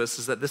teaching to us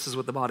is that this is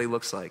what the body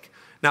looks like.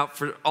 Now,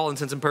 for all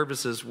intents and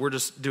purposes, we're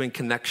just doing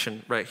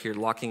connection right here,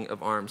 locking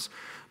of arms.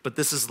 But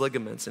this is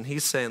ligaments. And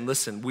he's saying,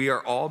 listen, we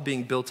are all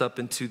being built up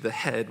into the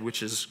head,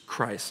 which is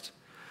Christ.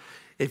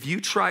 If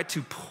you try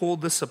to pull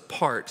this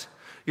apart,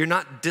 you're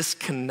not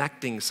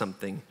disconnecting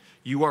something.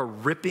 You are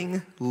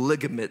ripping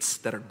ligaments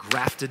that are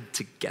grafted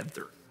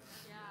together.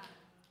 Yeah.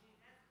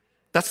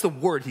 That's the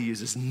word he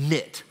uses,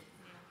 knit.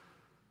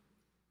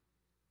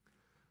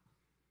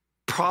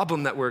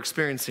 Problem that we're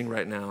experiencing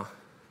right now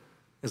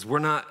is we're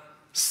not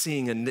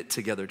seeing a knit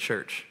together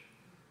church.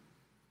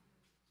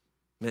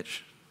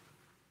 Mitch,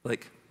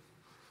 Blake,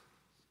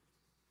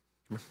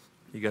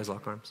 you guys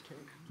lock arms.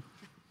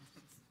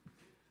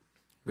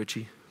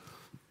 Richie,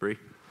 Bree,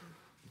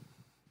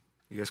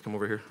 you guys come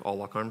over here, all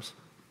lock arms.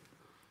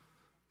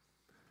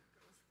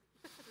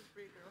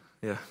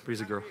 Yeah, Bree's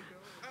a girl.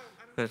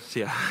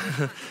 Yeah.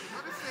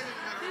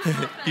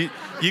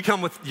 you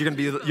come with, you're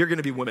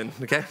gonna be women,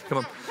 okay? Come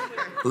on.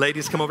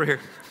 Ladies, come over here.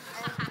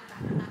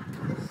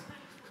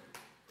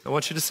 I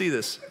want you to see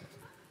this.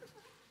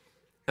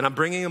 And I'm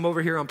bringing them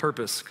over here on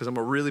purpose because I'm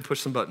going to really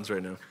push some buttons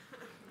right now.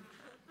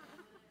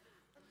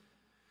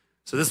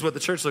 So this is what the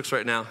church looks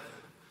right now.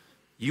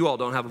 You all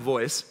don't have a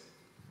voice.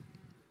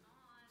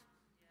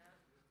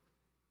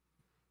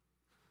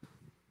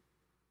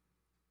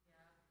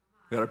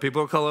 We got our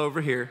people of color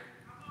over here.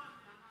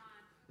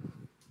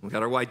 We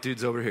got our white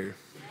dudes over here.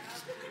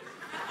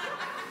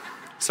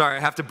 Sorry,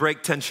 I have to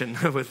break tension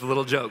with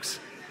little jokes.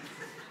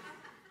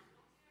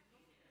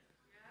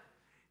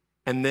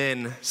 And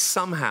then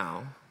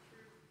somehow,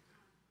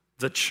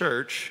 the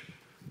church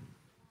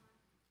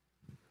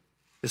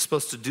is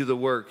supposed to do the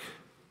work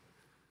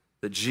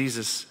that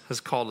Jesus has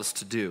called us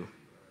to do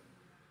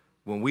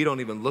when we don't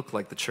even look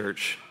like the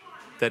church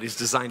that he's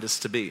designed us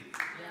to be.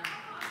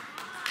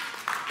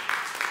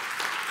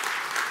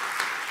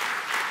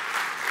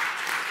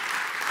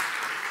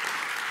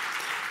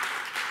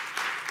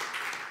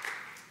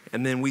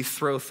 And then we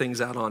throw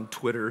things out on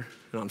Twitter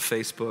and on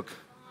Facebook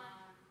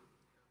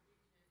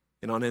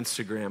and on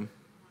Instagram.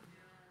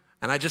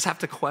 And I just have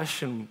to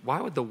question,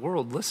 why would the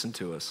world listen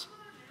to us?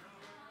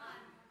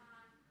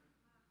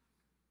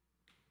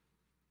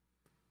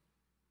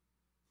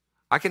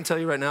 I can tell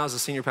you right now as a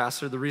senior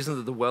pastor, the reason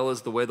that the well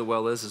is the way the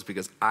well is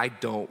because I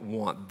don't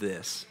want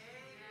this.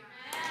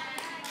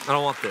 I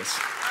don't want this.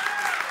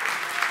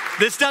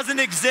 This doesn't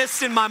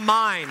exist in my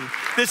mind.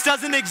 This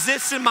doesn't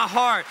exist in my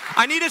heart.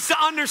 I need us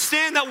to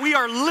understand that we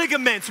are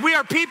ligaments. We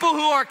are people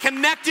who are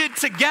connected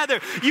together.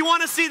 You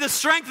want to see the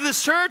strength of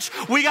this church?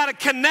 We got to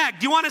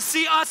connect. You want to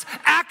see us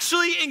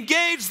actually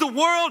engage the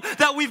world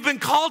that we've been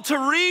called to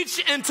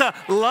reach and to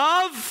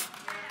love?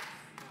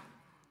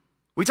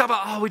 We talk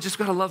about, we just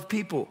got to love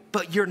people.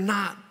 But you're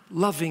not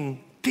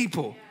loving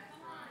people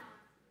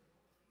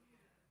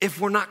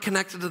if we're not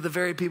connected to the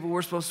very people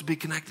we're supposed to be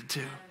connected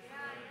to.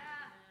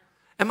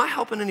 Am I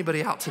helping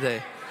anybody out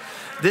today?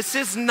 This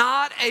is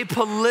not a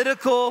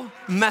political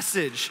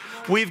message.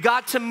 We've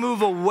got to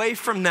move away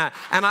from that.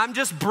 And I'm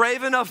just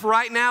brave enough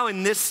right now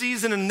in this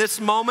season, in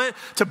this moment,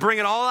 to bring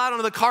it all out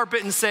onto the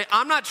carpet and say,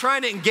 I'm not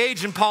trying to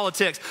engage in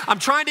politics. I'm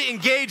trying to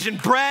engage in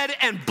bread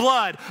and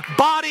blood,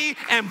 body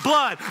and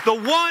blood. The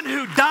one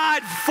who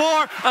died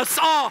for us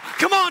all.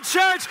 Come on,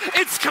 church,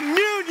 it's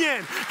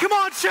communion. Come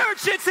on,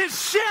 church, it's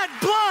his shed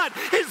blood,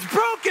 his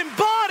broken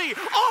body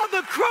on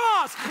the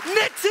cross,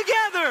 knit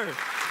together.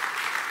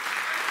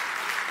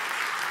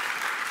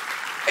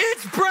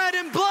 It's bread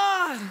and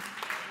blood.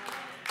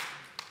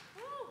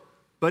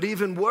 But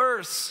even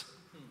worse,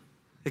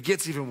 it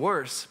gets even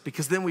worse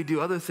because then we do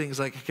other things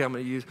like, okay, I'm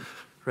going to use,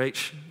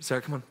 Rach,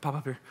 Sarah, come on, pop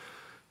up here.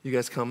 You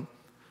guys come.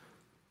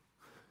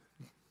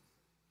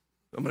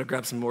 I'm going to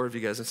grab some more of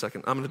you guys in a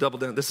second. I'm going to double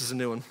down. This is a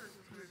new one.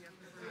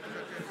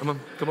 Come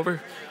over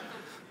here.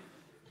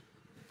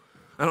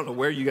 I don't know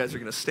where you guys are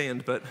going to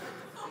stand, but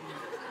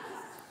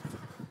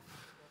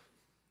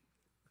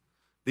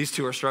these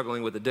two are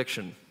struggling with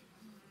addiction.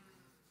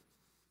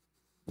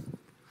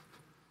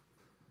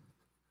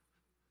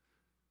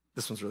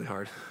 This one's really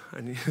hard.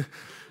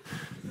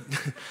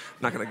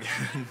 Not gonna get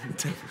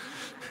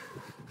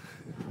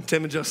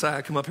Tim and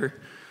Josiah, come up here.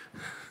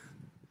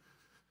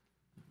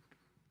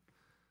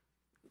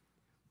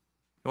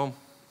 Come on.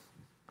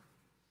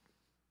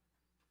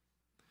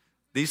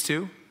 These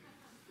two.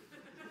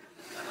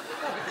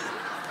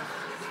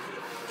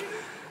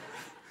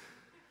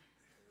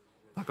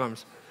 Lock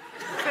arms.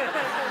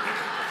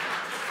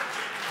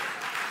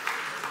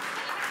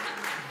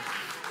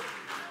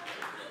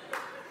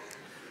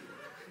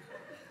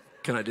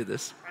 Can I do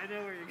this? I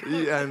know where you're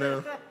going. Yeah, I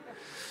know.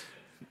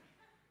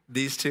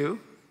 These two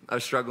are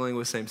struggling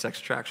with same-sex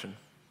attraction.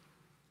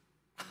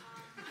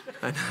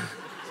 I know.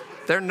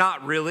 They're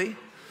not really.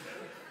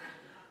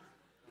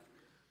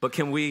 But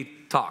can we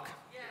talk?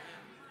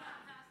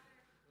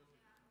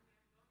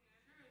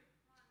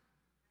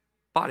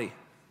 Body.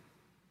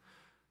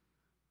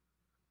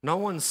 No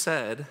one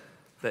said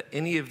that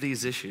any of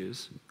these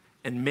issues,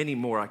 and many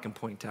more I can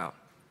point out,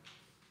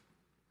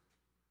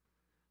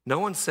 no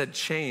one said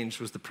change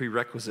was the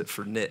prerequisite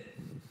for knit.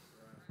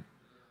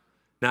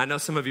 Now, I know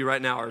some of you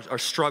right now are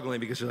struggling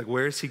because you're like,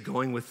 where is he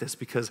going with this?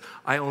 Because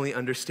I only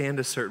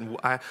understand certain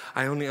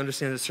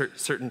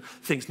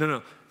things.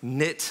 No,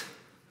 knit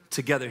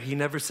together. He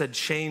never said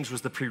change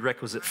was the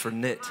prerequisite for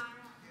knit.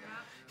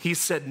 He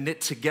said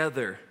knit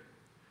together,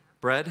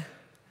 bread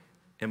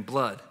and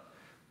blood.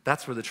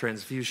 That's where the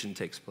transfusion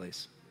takes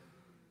place.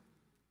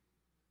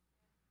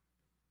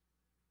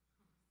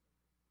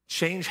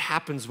 Change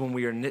happens when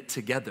we are knit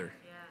together.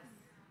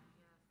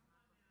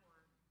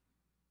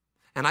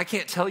 And I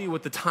can't tell you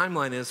what the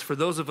timeline is for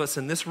those of us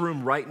in this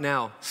room right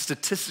now.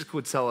 Statistics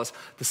would tell us,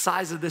 the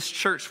size of this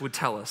church would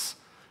tell us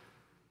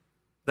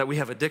that we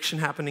have addiction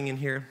happening in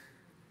here.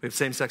 We have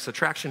same-sex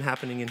attraction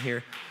happening in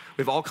here.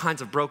 We have all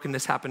kinds of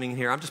brokenness happening in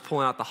here. I'm just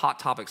pulling out the hot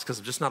topics because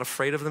I'm just not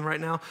afraid of them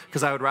right now,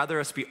 because I would rather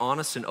us be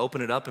honest and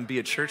open it up and be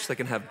a church that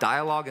can have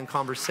dialogue and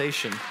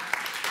conversation.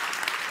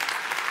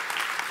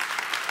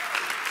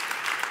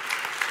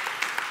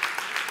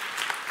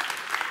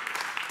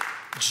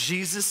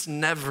 Jesus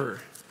never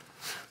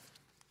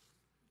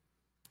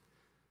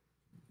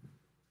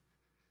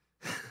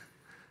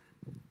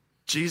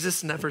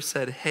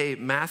said, hey,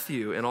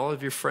 Matthew and all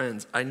of your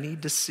friends, I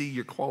need to see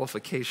your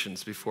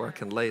qualifications before I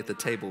can lay at the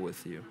table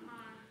with you.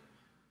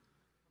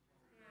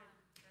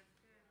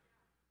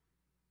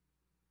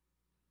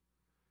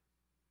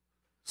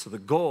 So the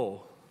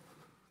goal,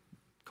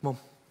 come on,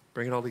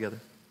 bring it all together.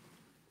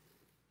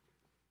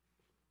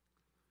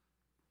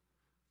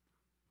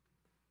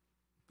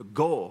 The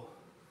goal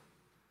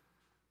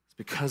is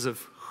because of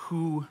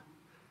who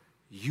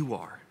you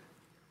are,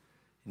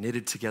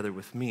 knitted together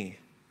with me.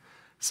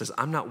 It says,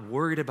 I'm not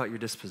worried about your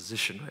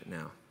disposition right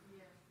now.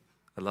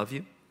 I love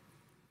you.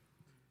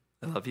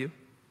 I love you.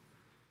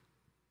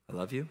 I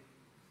love you.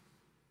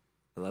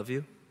 I love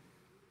you.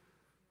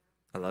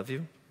 I love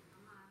you.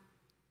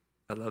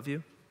 I love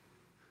you.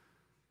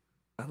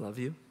 I love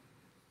you.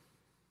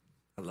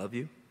 I love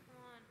you.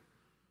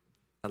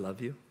 I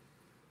love you.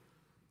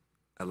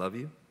 I love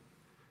you.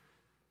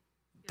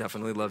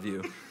 Definitely love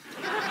you.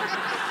 You're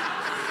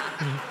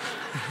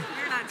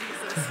not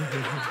Jesus.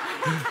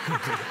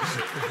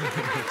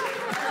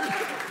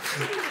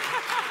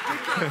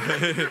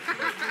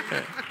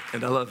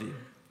 And I love you.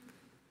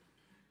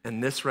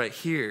 And this right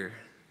here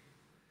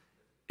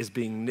is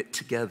being knit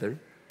together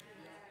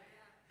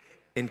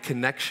in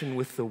connection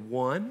with the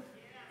one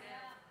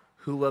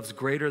who loves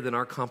greater than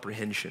our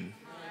comprehension.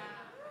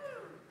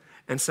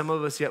 And some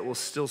of us yet will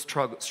still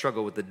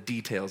struggle with the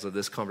details of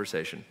this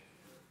conversation.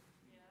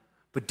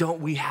 But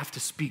don't we have to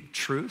speak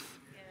truth?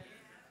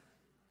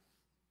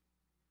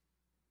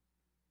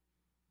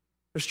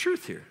 There's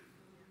truth here.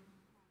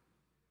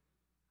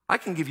 I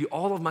can give you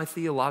all of my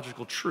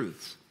theological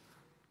truths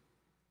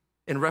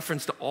in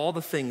reference to all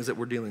the things that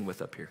we're dealing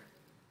with up here.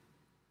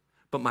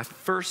 But my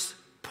first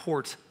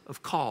port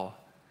of call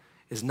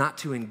is not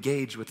to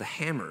engage with a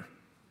hammer.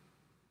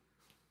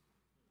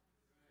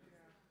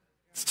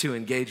 It's to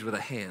engage with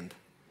a hand.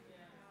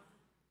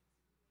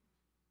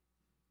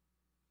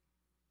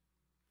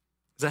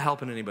 Is that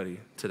helping anybody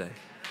today?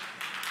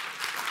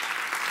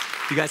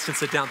 You guys can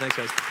sit down. Thanks,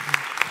 guys.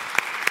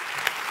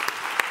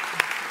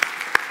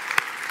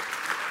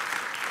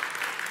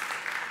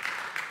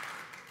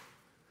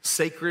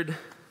 Sacred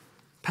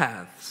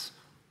paths.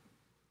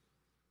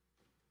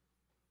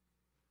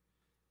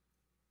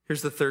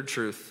 Here's the third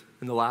truth,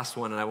 and the last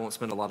one, and I won't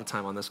spend a lot of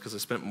time on this because I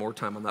spent more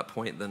time on that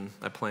point than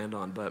I planned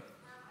on, but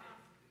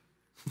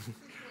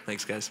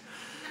thanks, guys.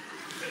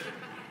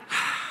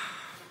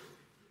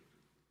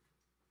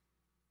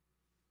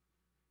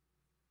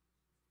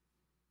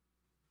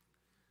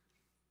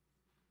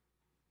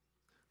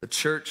 The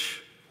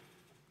church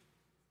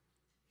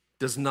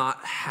does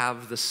not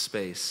have the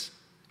space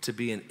to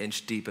be an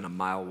inch deep and a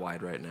mile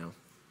wide right now.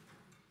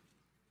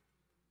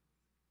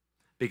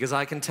 Because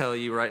I can tell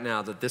you right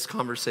now that this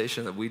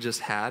conversation that we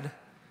just had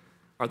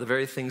are the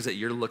very things that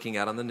you're looking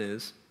at on the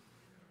news,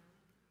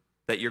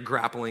 that you're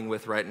grappling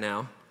with right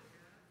now,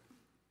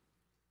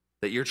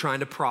 that you're trying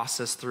to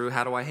process through.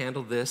 How do I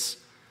handle this?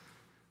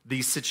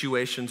 These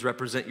situations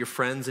represent your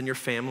friends and your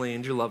family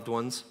and your loved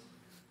ones.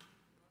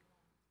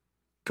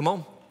 Come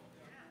on.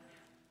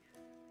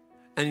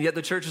 And yet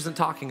the church isn't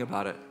talking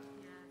about it.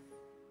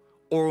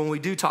 Or when we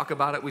do talk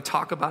about it, we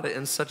talk about it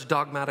in such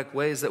dogmatic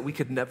ways that we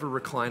could never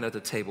recline at the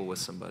table with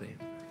somebody.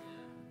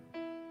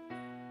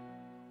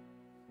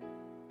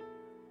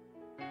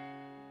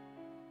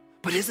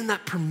 But isn't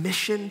that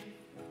permission?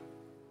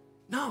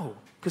 No,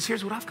 because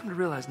here's what I've come to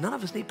realize. None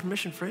of us need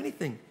permission for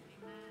anything.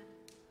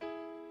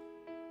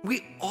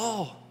 We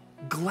all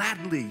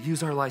gladly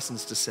use our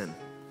license to sin.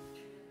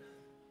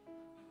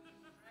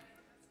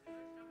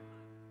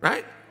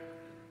 Right?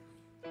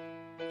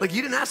 Like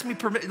you didn't ask me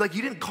permission, like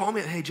you didn't call me,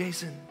 hey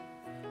Jason,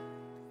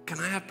 can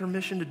I have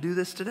permission to do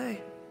this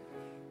today?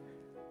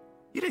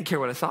 You didn't care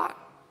what I thought.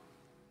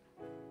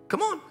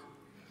 Come on.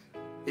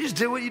 You just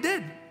did what you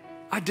did.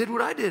 I did what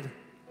I did.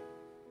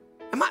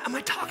 Am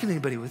I talking to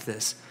anybody with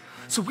this?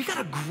 So we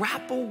gotta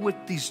grapple with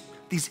these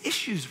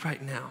issues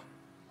right now.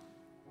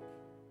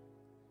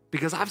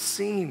 Because I've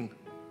seen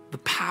the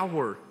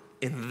power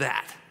in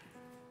that.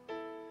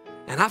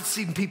 And I've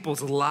seen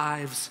people's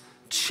lives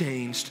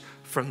changed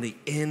from the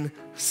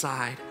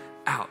inside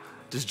out.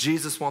 Does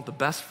Jesus want the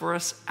best for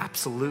us?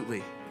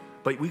 Absolutely.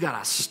 But we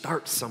gotta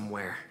start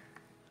somewhere.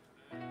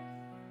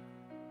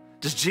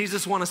 Does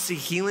Jesus want to see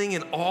healing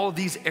in all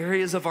these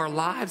areas of our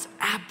lives?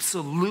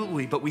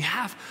 Absolutely. But we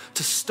have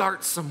to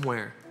start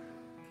somewhere.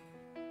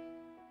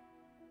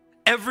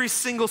 Every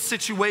single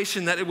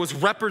situation that it was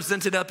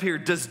represented up here,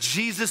 does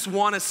Jesus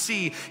want to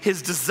see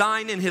his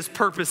design and his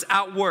purpose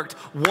outworked?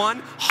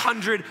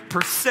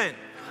 100%.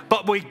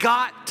 But we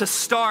got to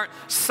start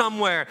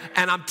somewhere.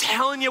 And I'm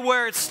telling you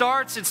where it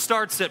starts. It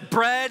starts at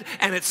bread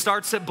and it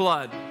starts at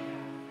blood.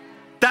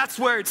 That's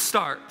where it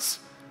starts.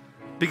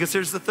 Because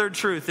here's the third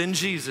truth. In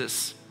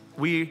Jesus,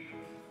 we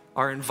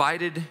are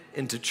invited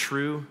into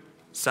true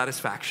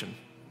satisfaction.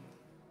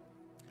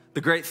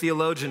 The great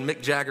theologian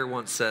Mick Jagger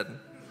once said,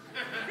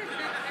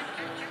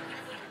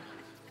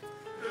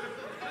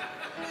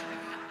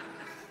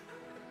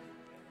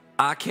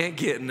 I can't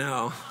get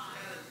no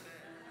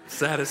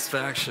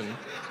satisfaction.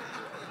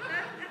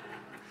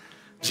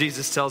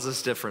 Jesus tells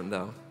us different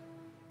though.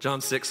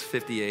 John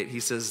 6:58, he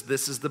says,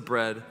 this is the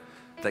bread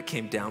that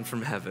came down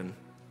from heaven.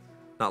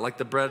 Not like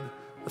the bread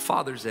the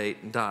fathers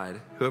ate and died.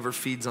 Whoever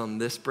feeds on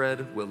this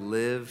bread will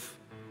live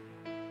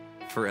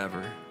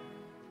forever.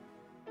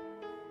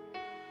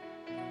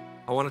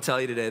 I want to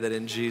tell you today that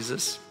in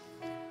Jesus,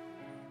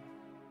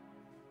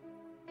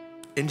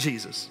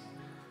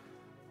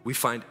 we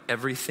find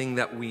everything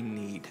that we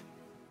need.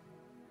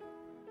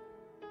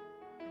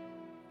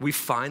 We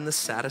find the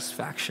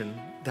satisfaction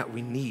that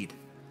we need.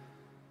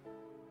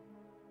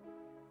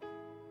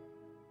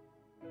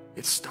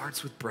 It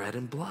starts with bread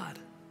and blood.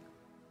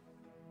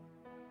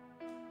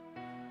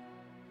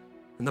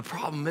 And the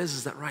problem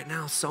is that right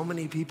now, so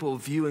many people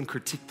view and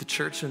critique the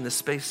church in this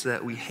space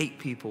that we hate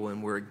people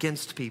and we're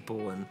against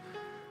people and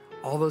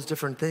all those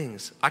different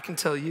things. I can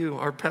tell you,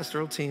 our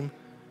pastoral team,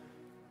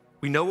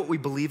 we know what we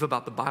believe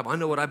about the Bible. I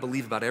know what I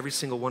believe about every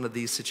single one of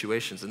these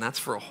situations, and that's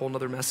for a whole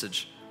nother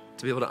message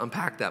to be able to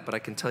unpack that. But I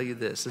can tell you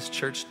this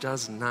church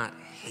does not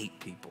hate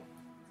people.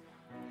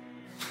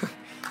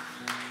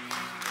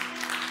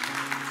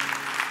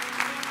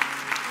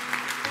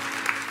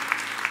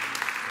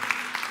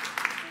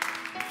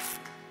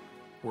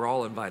 We're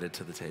all invited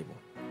to the table.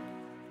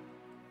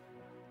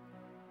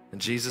 And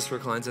Jesus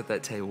reclines at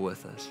that table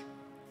with us.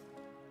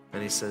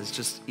 And he says,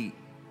 just eat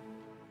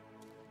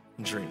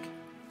and drink.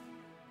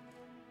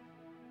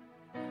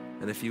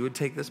 And if you would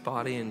take this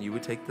body and you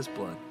would take this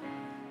blood,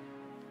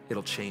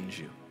 it'll change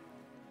you.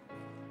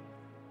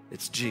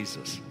 It's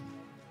Jesus.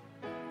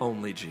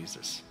 Only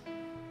Jesus.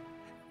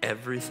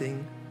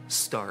 Everything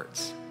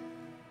starts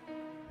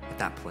at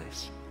that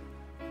place.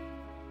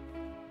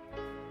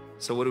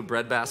 So what do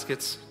bread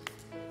baskets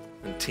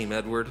and Team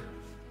Edward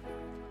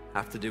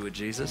have to do with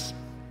Jesus?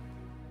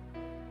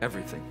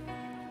 Everything.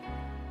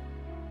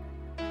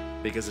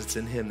 because it's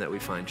in him that we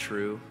find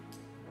true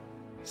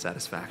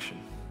satisfaction.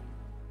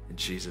 In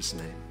Jesus'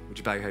 name. Would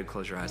you bow your head,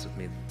 close your eyes with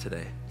me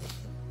today?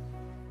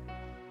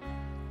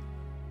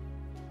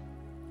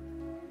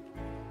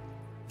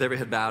 With every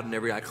head bowed and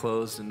every eye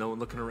closed and no one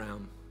looking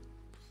around.